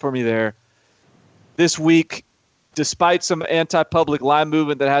covered for me there. This week, despite some anti-public line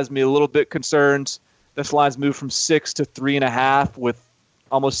movement that has me a little bit concerned, this line's moved from 6 to 3.5 with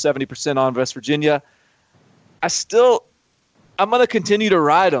almost 70% on West Virginia. I'm going to continue to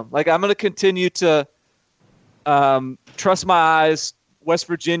ride them. I'm going to continue to trust my eyes. West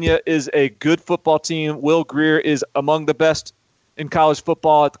Virginia is a good football team. Will Grier is among the best in college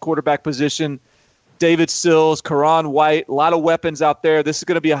football at the quarterback position. David Sills, Karan White, a lot of weapons out there. This is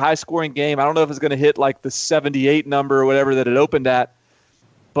going to be a high-scoring game. I don't know if it's going to hit the 78 number or whatever that it opened at,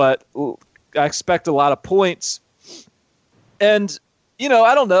 but I expect a lot of points. And,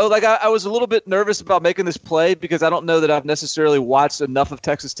 I don't know. I was a little bit nervous about making this play because I don't know that I've necessarily watched enough of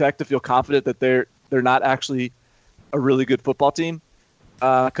Texas Tech to feel confident that they're not actually a really good football team.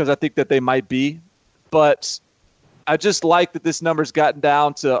 Because I think that they might be. But I just like that this number's gotten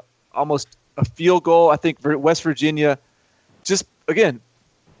down to almost a field goal. I think West Virginia, just, again,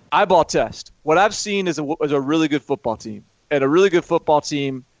 eyeball test. What I've seen is a really good football team. And a really good football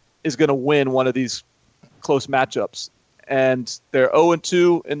team is going to win one of these close matchups. And they're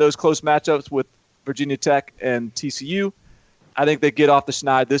 0-2 in those close matchups with Virginia Tech and TCU. I think they get off the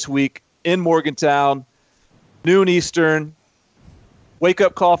schneid this week in Morgantown, noon Eastern.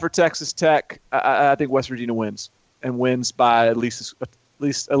 Wake-up call for Texas Tech. I think West Virginia wins by at least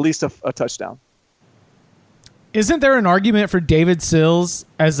a touchdown. Isn't there an argument for David Sills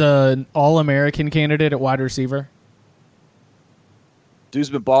as an All-American candidate at wide receiver? Dude's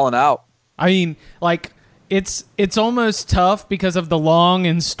been balling out. I mean, it's almost tough because of the long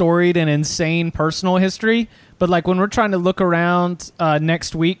and storied and insane personal history. But when we're trying to look around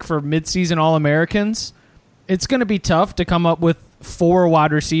next week for midseason All-Americans, it's going to be tough to come up with 4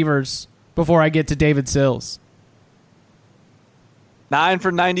 wide receivers before I get to David Sills. 9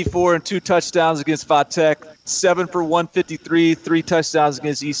 for 94 and 2 touchdowns against Vatech. 7 for 153, 3 touchdowns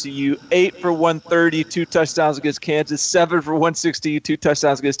against ECU. 8 for 130, 2 touchdowns against Kansas. 7 for 160, 2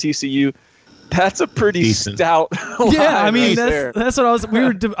 touchdowns against TCU. That's a pretty Decent. stout. Yeah, I mean right that's what I was.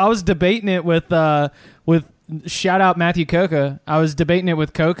 I was debating it with shout out Matthew Coca. I was debating it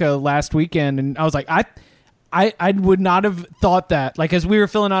with Coca last weekend, and I was like, I would not have thought that. Like as we were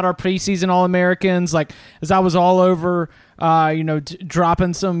filling out our preseason All-Americans, like as I was all over,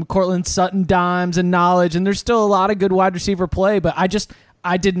 dropping some Cortland Sutton dimes and knowledge, and there's still a lot of good wide receiver play, but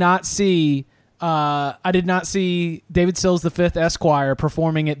I did not see David Sills V Esquire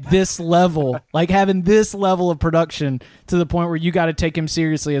performing at this level, like having this level of production to the point where you got to take him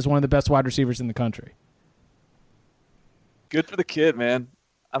seriously as one of the best wide receivers in the country. Good for the kid, man.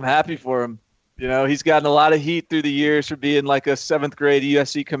 I'm happy for him. He's gotten a lot of heat through the years for being like a 7th grade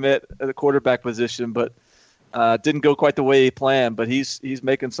USC commit at the quarterback position, but didn't go quite the way he planned, but he's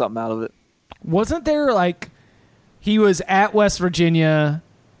making something out of it. Wasn't there he was at West Virginia,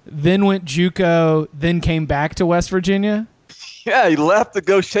 then went JUCO, then came back to West Virginia? Yeah, he left to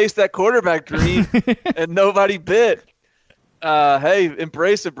go chase that quarterback dream, and nobody bit. Hey,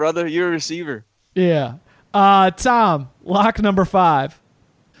 embrace it, brother. You're a receiver. Yeah. Tom, lock number 5.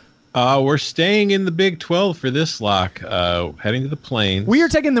 We're staying in the Big 12 for this lock, heading to the Plains. We are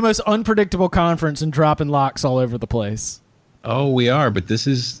taking the most unpredictable conference and dropping locks all over the place. Oh, we are, but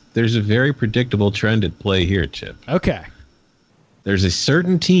there's a very predictable trend at play here, Chip. Okay. There's a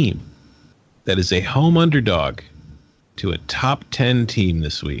certain team that is a home underdog to a top 10 team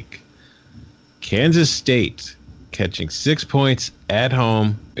this week. Kansas State catching 6 points at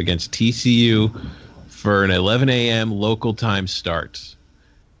home against TCU for an 11 a.m. local time start.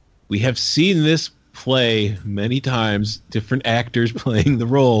 We have seen this play many times, different actors playing the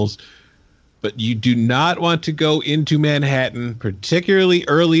roles, but you do not want to go into Manhattan, particularly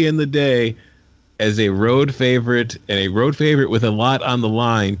early in the day, as a road favorite, and a road favorite with a lot on the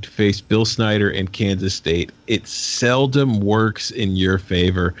line to face Bill Snyder and Kansas State. It seldom works in your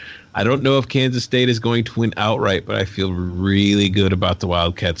favor. I don't know if Kansas State is going to win outright, but I feel really good about the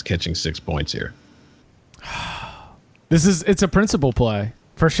Wildcats catching 6 points here. It's a principle play.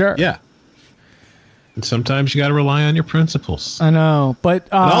 For sure. Yeah. And sometimes you got to rely on your principles. I know.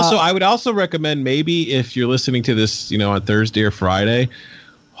 But also, I would also recommend maybe if you're listening to this, on Thursday or Friday,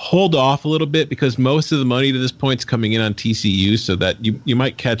 hold off a little bit because most of the money to this point is coming in on TCU so that you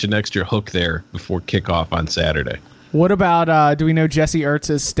might catch an extra hook there before kickoff on Saturday. What about, do we know Jesse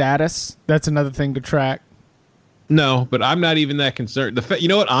Ertz's status? That's another thing to track. No, but I'm not even that concerned. You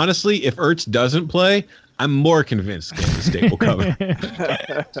know what? Honestly, if Ertz doesn't play, I'm more convinced Kansas State will cover.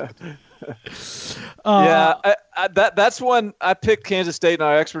 That's one I picked Kansas State in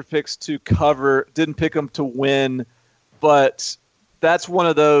our expert picks to cover. Didn't pick them to win, but that's one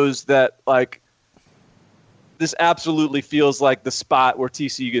of those that this absolutely feels like the spot where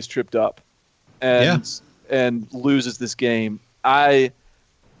TCU gets tripped up and loses this game. I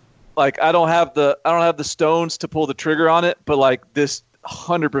don't have the stones to pull the trigger on it, but this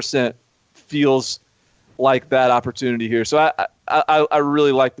 100% feels like that opportunity here. So I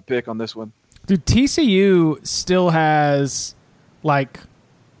really like the pick on this one. Dude, TCU still has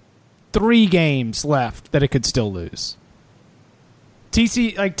 3 games left that it could still lose.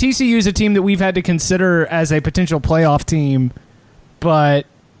 TCU is a team that we've had to consider as a potential playoff team, but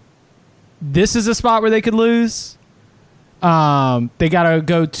this is a spot where they could lose. They got to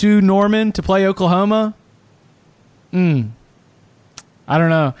go to Norman to play Oklahoma. I don't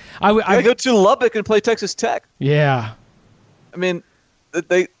know. I go to Lubbock and play Texas Tech. Yeah. I mean,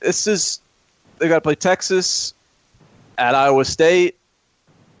 they got to play Texas at Iowa State.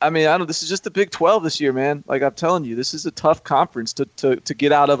 I mean, this is just the Big 12 this year, man. Like I'm telling you, this is a tough conference to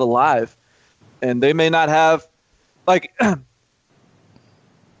get out of alive. And they may not have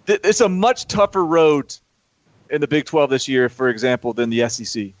it's a much tougher road in the Big 12 this year, for example, than the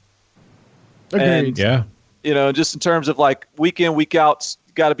SEC. Agreed. And, yeah. Just in terms of week in, week out,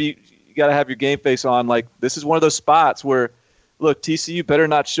 you got to have your game face on. This is one of those spots where, look, TCU better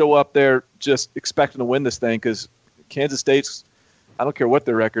not show up there just expecting to win this thing because Kansas State's, I don't care what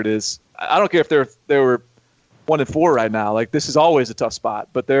their record is. I don't care if they were 1-4 right now. This is always a tough spot,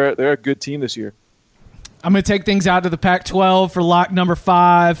 but they're a good team this year. I'm going to take things out to the Pac-12 for lock number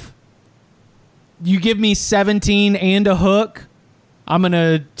 5. You give me 17 and a hook, I'm going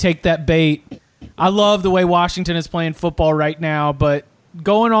to take that bait. I love the way Washington is playing football right now, but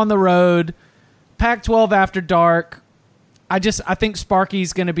going on the road, Pac-12 after dark, I think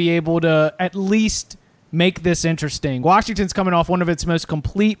Sparky's going to be able to at least make this interesting. Washington's coming off one of its most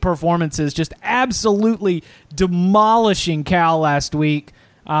complete performances, just absolutely demolishing Cal last week.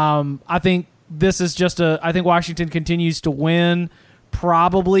 I think this is I think Washington continues to win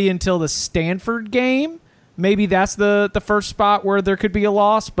probably until the Stanford game, maybe that's the first spot where there could be a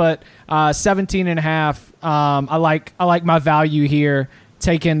loss, but 17.5. I like my value here,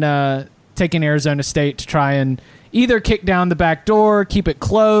 taking Arizona State to try and either kick down the back door, keep it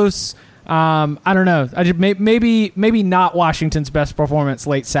close. I don't know. I just maybe not Washington's best performance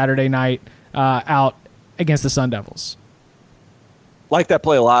late Saturday night out against the Sun Devils. Like that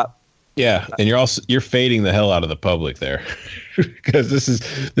play a lot. Yeah, and you're fading the hell out of the public there, because this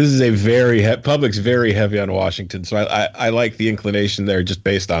is a very public's very heavy on Washington. So I like the inclination there just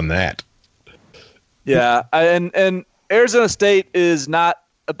based on that. Yeah, and Arizona State is not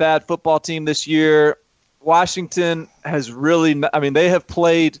a bad football team this year. Washington has really, they have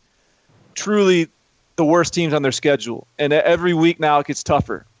played truly the worst teams on their schedule, and every week now it gets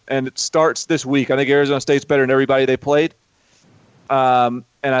tougher. And it starts this week. I think Arizona State's better than everybody they played.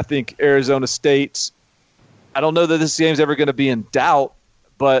 And I think Arizona State, I don't know that this game's ever going to be in doubt,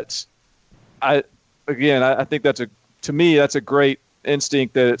 but I think to me, that's a great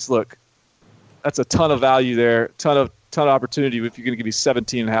instinct that that's a ton of value there, ton of opportunity if you're going to give me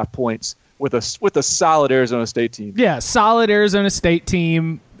 17.5 points with a solid Arizona State team. Yeah, solid Arizona State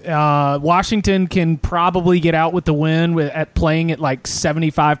team. Washington can probably get out with the win at playing at like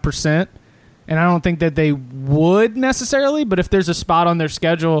 75%. And I don't think that they would necessarily, but if there's a spot on their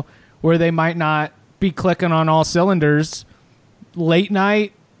schedule where they might not be clicking on all cylinders, late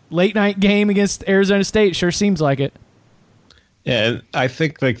night game against Arizona State sure seems like it. Yeah, and I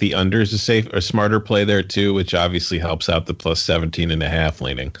think like the under is a smarter play there too, which obviously helps out the plus 17.5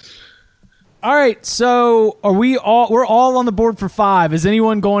 leaning. All right, so we're all on the board for 5. Is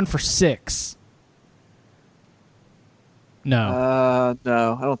anyone going for 6? No.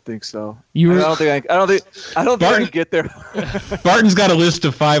 No, I don't think so. I don't think I can get there. Barton's got a list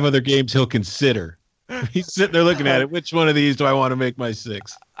of 5 other games he'll consider. He's sitting there looking at it. Which one of these do I want to make my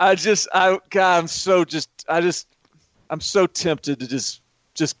 6? I'm so tempted to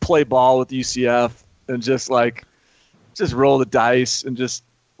just play ball with UCF and just roll the dice and just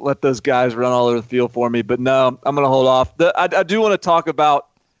let those guys run all over the field for me. But no, I'm going to hold off. I do want to talk about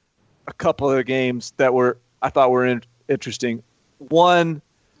a couple of games that I thought were interesting. One,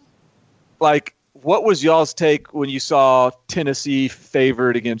 what was y'all's take when you saw Tennessee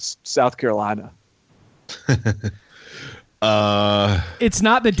favored against South Carolina? It's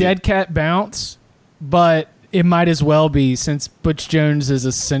not the dead cat bounce, but it might as well be, since Butch Jones is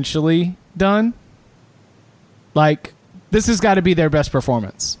essentially done. This has got to be their best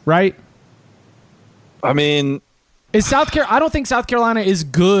performance, right? I mean, I don't think South Carolina is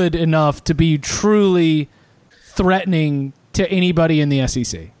good enough to be truly threatening to anybody in the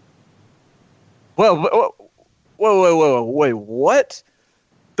SEC. Well, wait, what?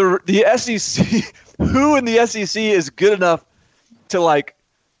 The SEC? Who in the SEC is good enough to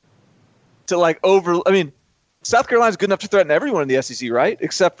over? I mean, South Carolina's good enough to threaten everyone in the SEC, right?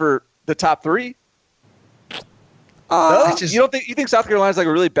 Except for the top 3. No? You think South Carolina's a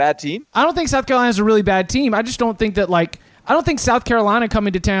really bad team? I don't think South Carolina's a really bad team. I just don't think that I don't think South Carolina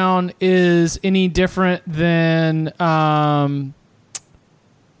coming to town is any different than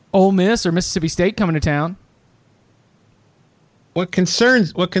Ole Miss or Mississippi State coming to town. What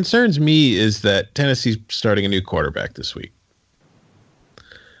concerns me is that Tennessee's starting a new quarterback this week.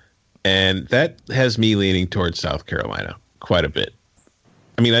 And that has me leaning towards South Carolina quite a bit.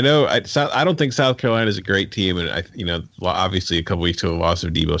 I mean, I don't think South Carolina is a great team, and obviously a couple weeks ago, the loss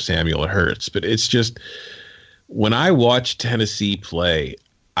of Deebo Samuel, it hurts. But it's just, when I watch Tennessee play,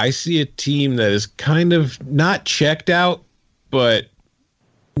 I see a team that is kind of not checked out, but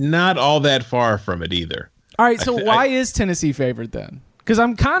not all that far from it either. All right, so why is Tennessee favored then? Because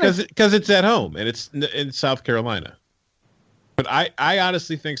because it's at home and it's in South Carolina. But I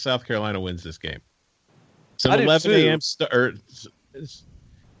honestly think South Carolina wins this game. So 11 a.m. Is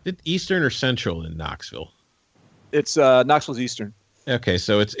it Eastern or Central in Knoxville? It's Knoxville's Eastern. Okay,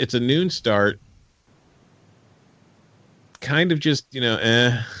 so it's a noon start. Kind of just,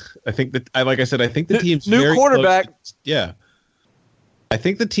 I think that I think the team's new very quarterback. Yeah. I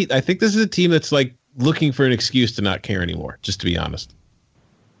think this is a team that's looking for an excuse to not care anymore, just to be honest.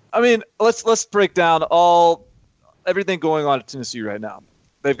 I mean, let's break down everything going on at Tennessee right now.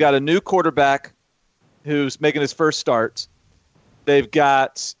 They've got a new quarterback who's making his first start. They've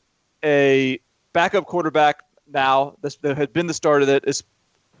got a backup quarterback now that had been the start of it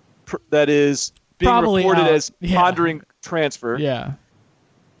that is being probably reported out. as pondering transfer. Yeah.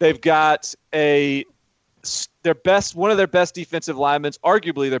 They've got one of their best defensive linemen,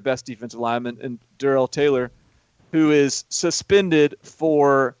 arguably their best defensive lineman, in Darrell Taylor, who is suspended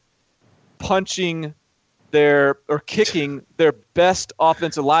for punching kicking their best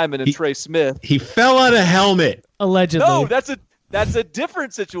offensive lineman in Trey Smith. He fell on a helmet. Allegedly. No, that's a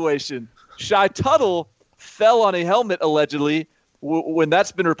different situation. Shy Tuttle fell on a helmet allegedly when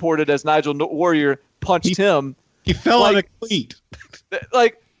that's been reported as Nigel Warrior punched him. He fell on a cleat.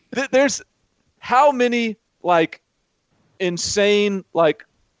 There's how many insane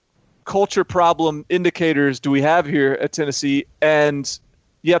culture problem indicators do we have here at Tennessee, and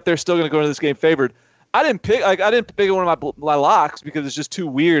yet they're still going to go into this game favored. I didn't pick one of my locks because it's just too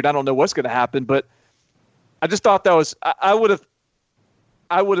weird. I don't know what's going to happen, but I just thought that was I would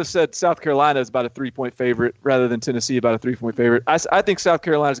have said South Carolina is about a 3-point favorite rather than Tennessee about a 3-point favorite. I think South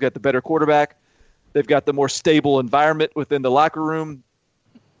Carolina's got the better quarterback. They've got the more stable environment within the locker room.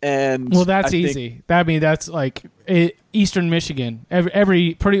 And that's easy. That's like Eastern Michigan.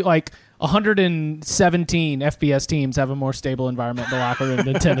 Every pretty 117 FBS teams have a more stable environment in the locker room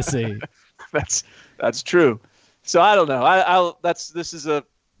than Tennessee. That's true. So I don't know. This is a,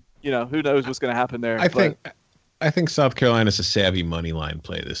 who knows what's going to happen there. I think South Carolina's a savvy money line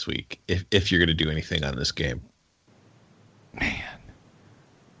play this week if you're going to do anything on this game. Man.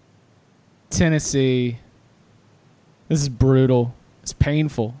 Tennessee. This is brutal. It's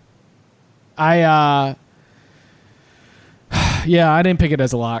painful. I didn't pick it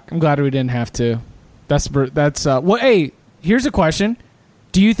as a lock. I'm glad we didn't have to. Hey, here's a question.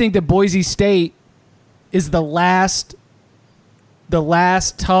 Do you think that Boise State is the last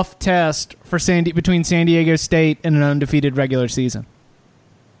tough test for between San Diego State and an undefeated regular season?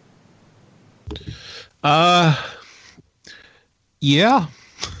 Yeah.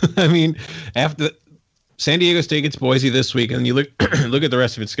 I mean, after San Diego State gets Boise this week, and you look at the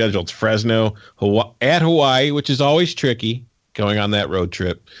rest of its schedule. It's Fresno, at Hawaii, which is always tricky going on that road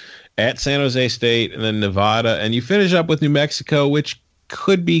trip, at San Jose State, and then Nevada, and you finish up with New Mexico, which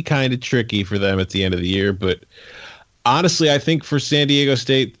could be kind of tricky for them at the end of the year. But honestly, I think for San Diego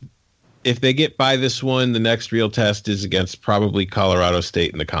State, if they get by this one, the next real test is against probably Colorado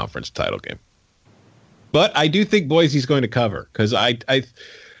State in the conference title game. But I do think Boise's going to cover because I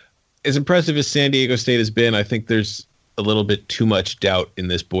as impressive as San Diego State has been, I think there's a little bit too much doubt in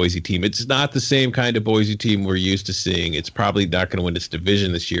this Boise team. It's not the same kind of Boise team we're used to seeing. It's probably not going to win its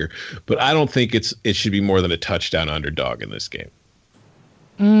division this year, but I don't think it should be more than a touchdown underdog in this game.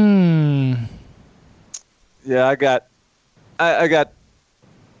 Yeah, I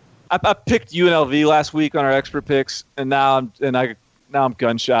picked UNLV last week on our expert picks, and now I'm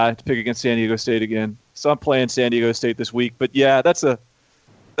gun shy to pick against San Diego State again. So I'm playing San Diego State this week. But yeah, that's a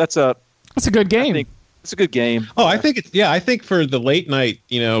good game. I think it's a good game. Oh, I think for the late night,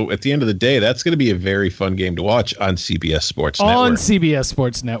 at the end of the day, that's going to be a very fun game to watch on CBS Sports Network. On CBS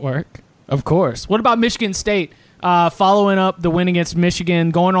Sports Network, of course. What about Michigan State? Following up the win against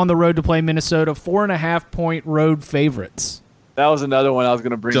Michigan, going on the road to play Minnesota, 4.5-point road favorites. That was another one I was going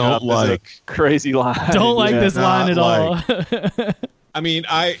to bring up. As a crazy line. Don't like this line at all. I mean,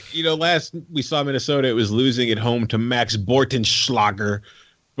 last we saw Minnesota, it was losing at home to Max Bortenschlager,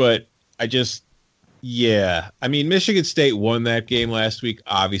 but I mean, Michigan State won that game last week,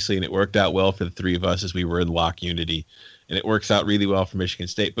 obviously, and it worked out well for the three of us as we were in lock unity, and it works out really well for Michigan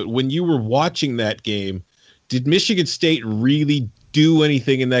State. But when you were watching that game, did Michigan State really do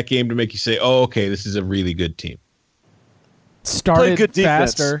anything in that game to make you say, oh, okay, this is a really good team? Started good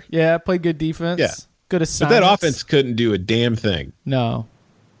faster. Yeah, played good defense. Yeah. Good assignments. But that offense couldn't do a damn thing. No.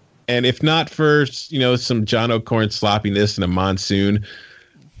 And if not for, some John O'Corn sloppiness and a monsoon,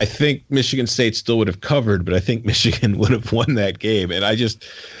 I think Michigan State still would have covered, but I think Michigan would have won that game. And I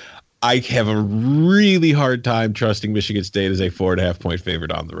have a really hard time trusting Michigan State as a 4.5-point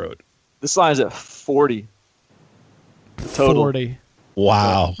favorite on the road. This line is at 40. Total. 40.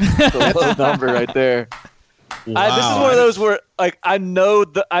 Wow. That's a low number right there. Wow. This is one of those where I know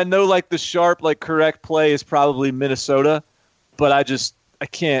the sharp correct play is probably Minnesota, but I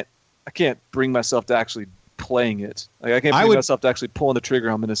can't bring myself to actually playing it. I can't bring myself to actually pulling the trigger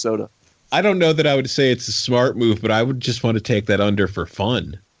on Minnesota. I don't know that I would say it's a smart move, but I would just want to take that under for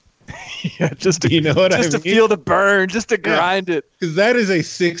fun. Yeah, just to feel the burn, just to grind it. Because that is a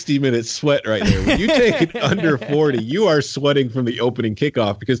 60-minute sweat right there. When you take it under 40, you are sweating from the opening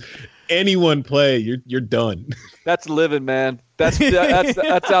kickoff because anyone play, you're done. That's living, man. That's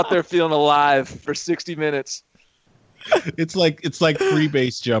out there feeling alive for 60 minutes. It's like free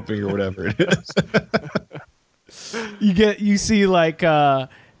base jumping or whatever it is. You see you've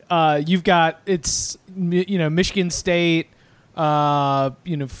got Michigan State.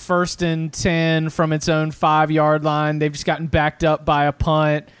 1st and 10 from its own 5-yard line. They've just gotten backed up by a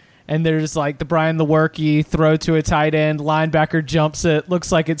punt, and there's the Brian Lewerke throw to a tight end. Linebacker jumps it.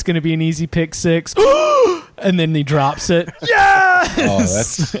 Looks like it's going to be an easy pick six. And then he drops it.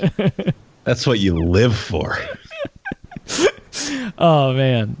 Yes! Oh, that's what you live for. Oh,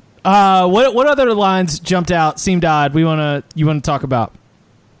 man. What other lines jumped out, seemed odd, you want to talk about?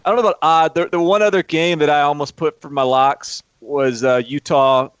 I don't know about odd. The one other game that I almost put for my locks was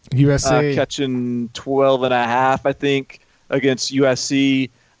Utah USC catching 12.5, I think, against USC.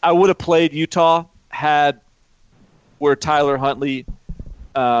 I would have played Utah had where Tyler Huntley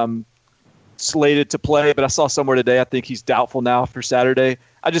slated to play, but I saw somewhere today I think he's doubtful now for Saturday.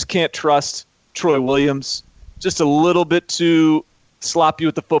 I just can't trust Troy Williams. Just a little bit too sloppy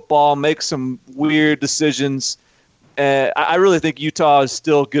with the football, make some weird decisions. I really think Utah is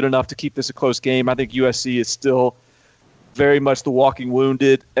still good enough to keep this a close game. I think USC is still very much the walking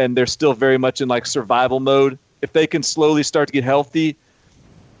wounded, and they're still very much in like survival mode. If they can slowly start to get healthy,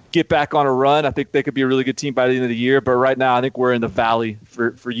 get back on a run, I think they could be a really good team by the end of the year. But right now, I think we're in the valley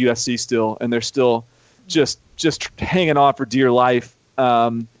for USC still, and they're still just hanging on for dear life.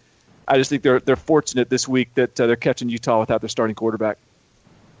 I just think they're fortunate this week that they're catching Utah without their starting quarterback.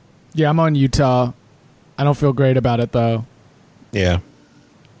 Yeah, I'm on Utah. I don't feel great about it though. Yeah,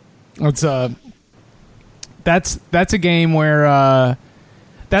 it's that's a game where I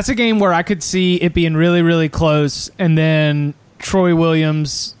could see it being really, really close, and then Troy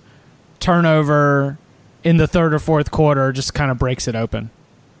Williams turnover in the third or fourth quarter just kind of breaks it open.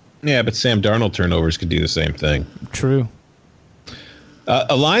 Yeah, but Sam Darnold turnovers could do the same thing. True.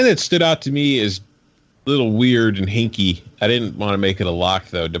 A line that stood out to me is a little weird and hinky. I didn't want to make it a lock,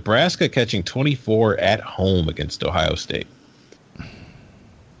 though. Nebraska catching 24 at home against Ohio State.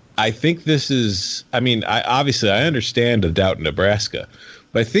 I think this is, I understand the doubt in Nebraska,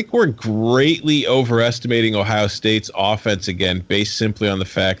 but I think we're greatly overestimating Ohio State's offense again, based simply on the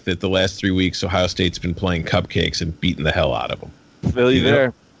fact that the last 3 weeks Ohio State's been playing cupcakes and beating the hell out of them. Feel you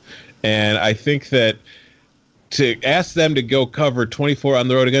there. And I think that to ask them to go cover 24 on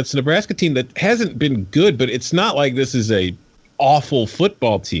the road against a Nebraska team that hasn't been good, but it's not like this is a awful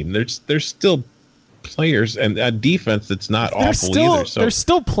football team. There's still players and a defense that's not awful either. So there's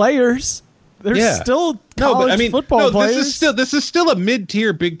still players. There's still college football players. This is still a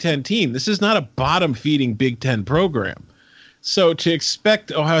mid-tier Big Ten team. This is not a bottom-feeding Big Ten program. So to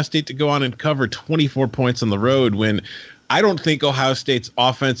expect Ohio State to go on and cover 24 points on the road when I don't think Ohio State's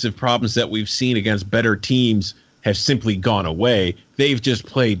offensive problems that we've seen against better teams have simply gone away. They've just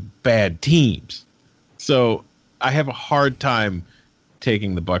played bad teams. So I have a hard time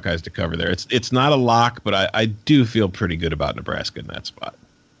taking the Buckeyes to cover there. It's not a lock, but I do feel pretty good about Nebraska in that spot.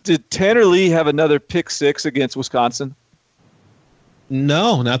 Did Tanner Lee have another pick six against Wisconsin?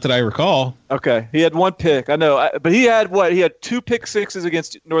 No, not that I recall. Okay. He had one pick. I know. But he had what? He had 2 pick sixes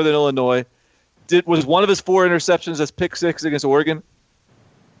against Northern Illinois. Was one of his 4 interceptions as pick six against Oregon?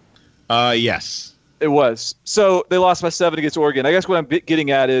 Yes. It was. So they lost by 7 against Oregon. I guess what I'm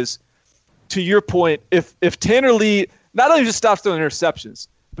getting at is, to your point, if Tanner Lee not only just stops throwing interceptions,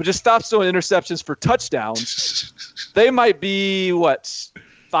 but just stops throwing interceptions for touchdowns, they might be,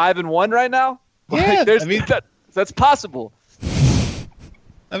 5-1 right now? Yeah, that's possible.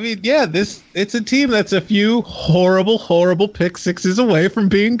 It's a team that's a few horrible pick sixes away from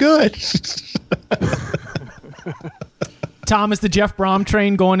being good. Tom, is the Jeff Brom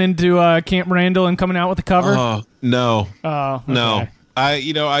train going into Camp Randall and coming out with a cover? Oh, no. Oh, okay. No.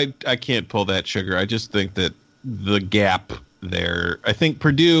 I can't pull that sugar. I just think that the gap there, I think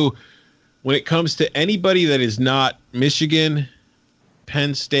Purdue, when it comes to anybody that is not Michigan,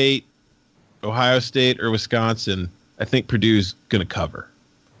 Penn State, Ohio State, or Wisconsin, I think Purdue's going to cover.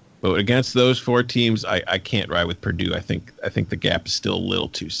 But against those 4 teams, I can't ride with Purdue. I think the gap is still a little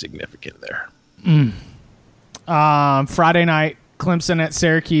too significant there. Friday night, Clemson at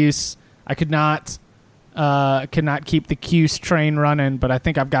Syracuse. I could not keep the Cuse train running, but I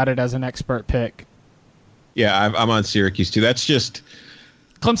think I've got it as an expert pick. Yeah, I'm on Syracuse too. That's just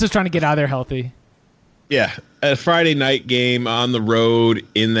Clemson's trying to get out of there healthy. Yeah, a Friday night game on the road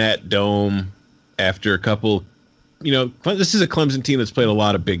in that dome after a couple. This is a Clemson team that's played a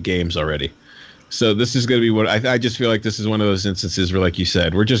lot of big games already. So this is going to be what I just feel like this is one of those instances where, like you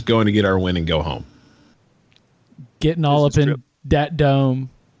said, we're just going to get our win and go home. Getting all up in that dome.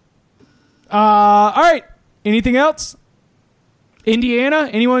 All right. Anything else? Indiana?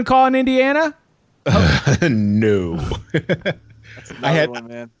 Anyone calling Indiana? Oh. No. That's another one,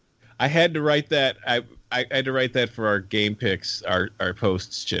 man. I had to write that. I had to write that for our game picks, our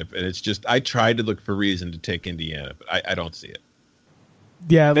posts, Chip, and it's just I tried to look for reason to take Indiana, but I don't see it.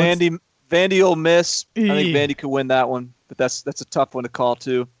 Yeah, Vandy Ole Miss. I think Vandy could win that one, but that's a tough one to call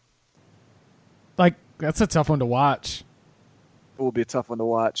too. Like that's a tough one to watch. It will be a tough one to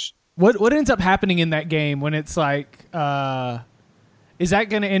watch. What ends up happening in that game when it's like, is that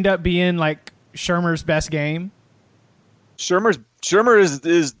going to end up being like Shurmur's best game? Shurmur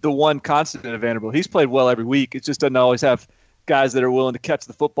is the one constant at Vanderbilt. He's played well every week. It just doesn't always have guys that are willing to catch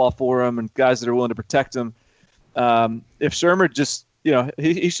the football for him and guys that are willing to protect him. If Shurmur just,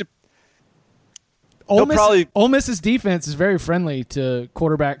 he should. Ole Miss's defense is very friendly to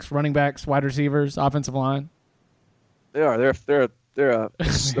quarterbacks, running backs, wide receivers, offensive line. They are. They're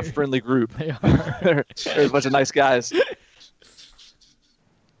a friendly group. They are. They're a bunch of nice guys.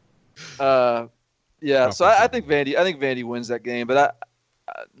 Yeah. So I think Vandy wins that game, but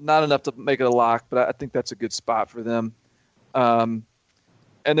not enough to make it a lock. But I think that's a good spot for them. And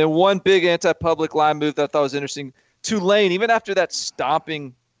then one big anti-public line move that I thought was interesting. Tulane, even after that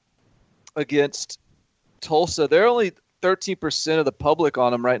stomping against Tulsa, they're only 13% of the public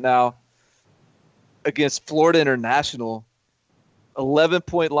on them right now against Florida International.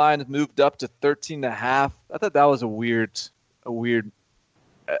 11-point line has moved up to 13.5. I thought that was a weird.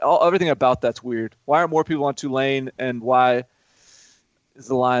 Everything about that's weird. Why aren't more people on Tulane, and why is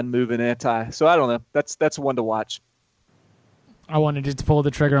the line moving anti? So I don't know. That's one to watch. I wanted to pull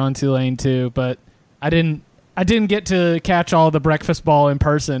the trigger on Tulane too, but I didn't get to catch all the breakfast ball in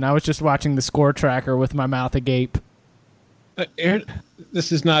person. I was just watching the score tracker with my mouth agape.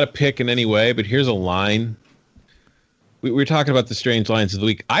 This is not a pick in any way, but here's a line. We were talking about the strange lines of the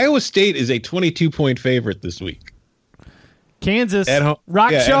week. Iowa State is a 22-point favorite this week. Kansas at home,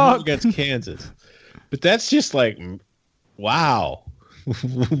 rock chalk at home against Kansas. But that's just like, wow,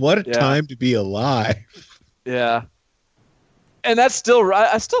 what a time to be alive. Yeah, and that's still right.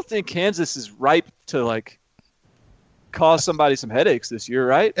 I still think Kansas is ripe to like cause somebody some headaches this year,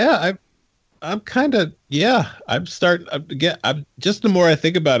 right? Yeah, I'm kind of I'm starting again. I'm just the more I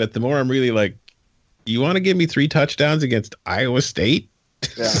think about it, the more I'm really like, you want to give me 3 touchdowns against Iowa State?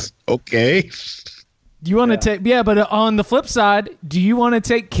 Yeah. Okay. Do you want to take? Yeah, but on the flip side, do you want to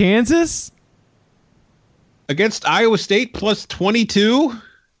take Kansas against Iowa State plus 22?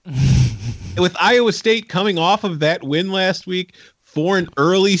 With Iowa State coming off of that win last week for an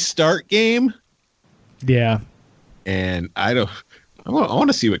early start game. Yeah, and I want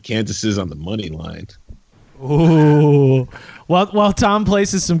to see what Kansas is on the money line. Ooh, while Tom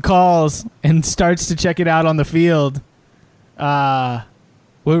places some calls and starts to check it out on the field,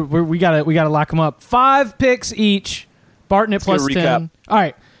 we gotta lock them up. 5 picks each. Barton at plus 10. All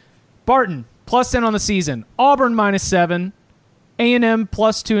right, Barton plus 10 on the season. Auburn minus 7. A&M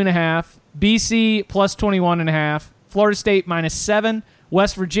plus 2.5. BC plus 21.5. Florida State minus 7.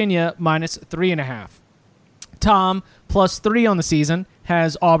 West Virginia minus 3.5. Tom plus 3 on the season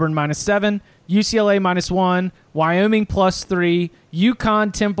has Auburn minus 7. UCLA minus 1. Wyoming plus 3.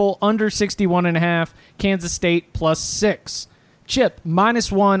 UConn Temple under 61.5. Kansas State plus 6. Chip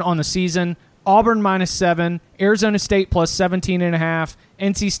minus 1 on the season. Auburn minus 7. Arizona State plus 17.5.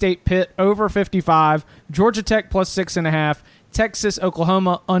 NC State Pitt over 55. Georgia Tech plus 6.5. Texas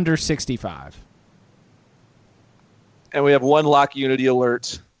Oklahoma under 65. And we have one lock unity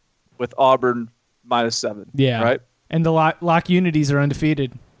alert with Auburn minus 7. Yeah. Right? And the lock unities are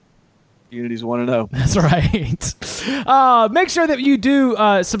undefeated. Unities 1-0. That's right. Make sure that you do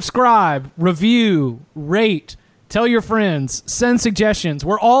subscribe, review, rate, tell your friends, send suggestions.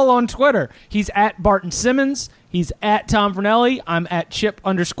 We're all on Twitter. He's at Barton Simmons. He's at Tom Vernelli. I'm at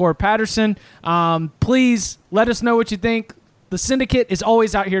Chip_Patterson. Please let us know what you think. The syndicate is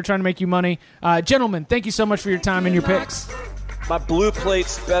always out here trying to make you money. Gentlemen, thank you so much for your time and your picks. My Blue Plate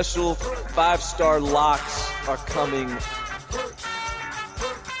special 5-star locks are coming.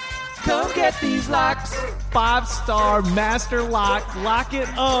 Come get these locks. 5-star master lock. Lock it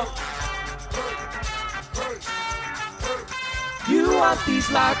up. You want these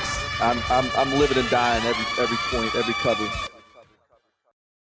locks? I'm living and dying every point, every cover.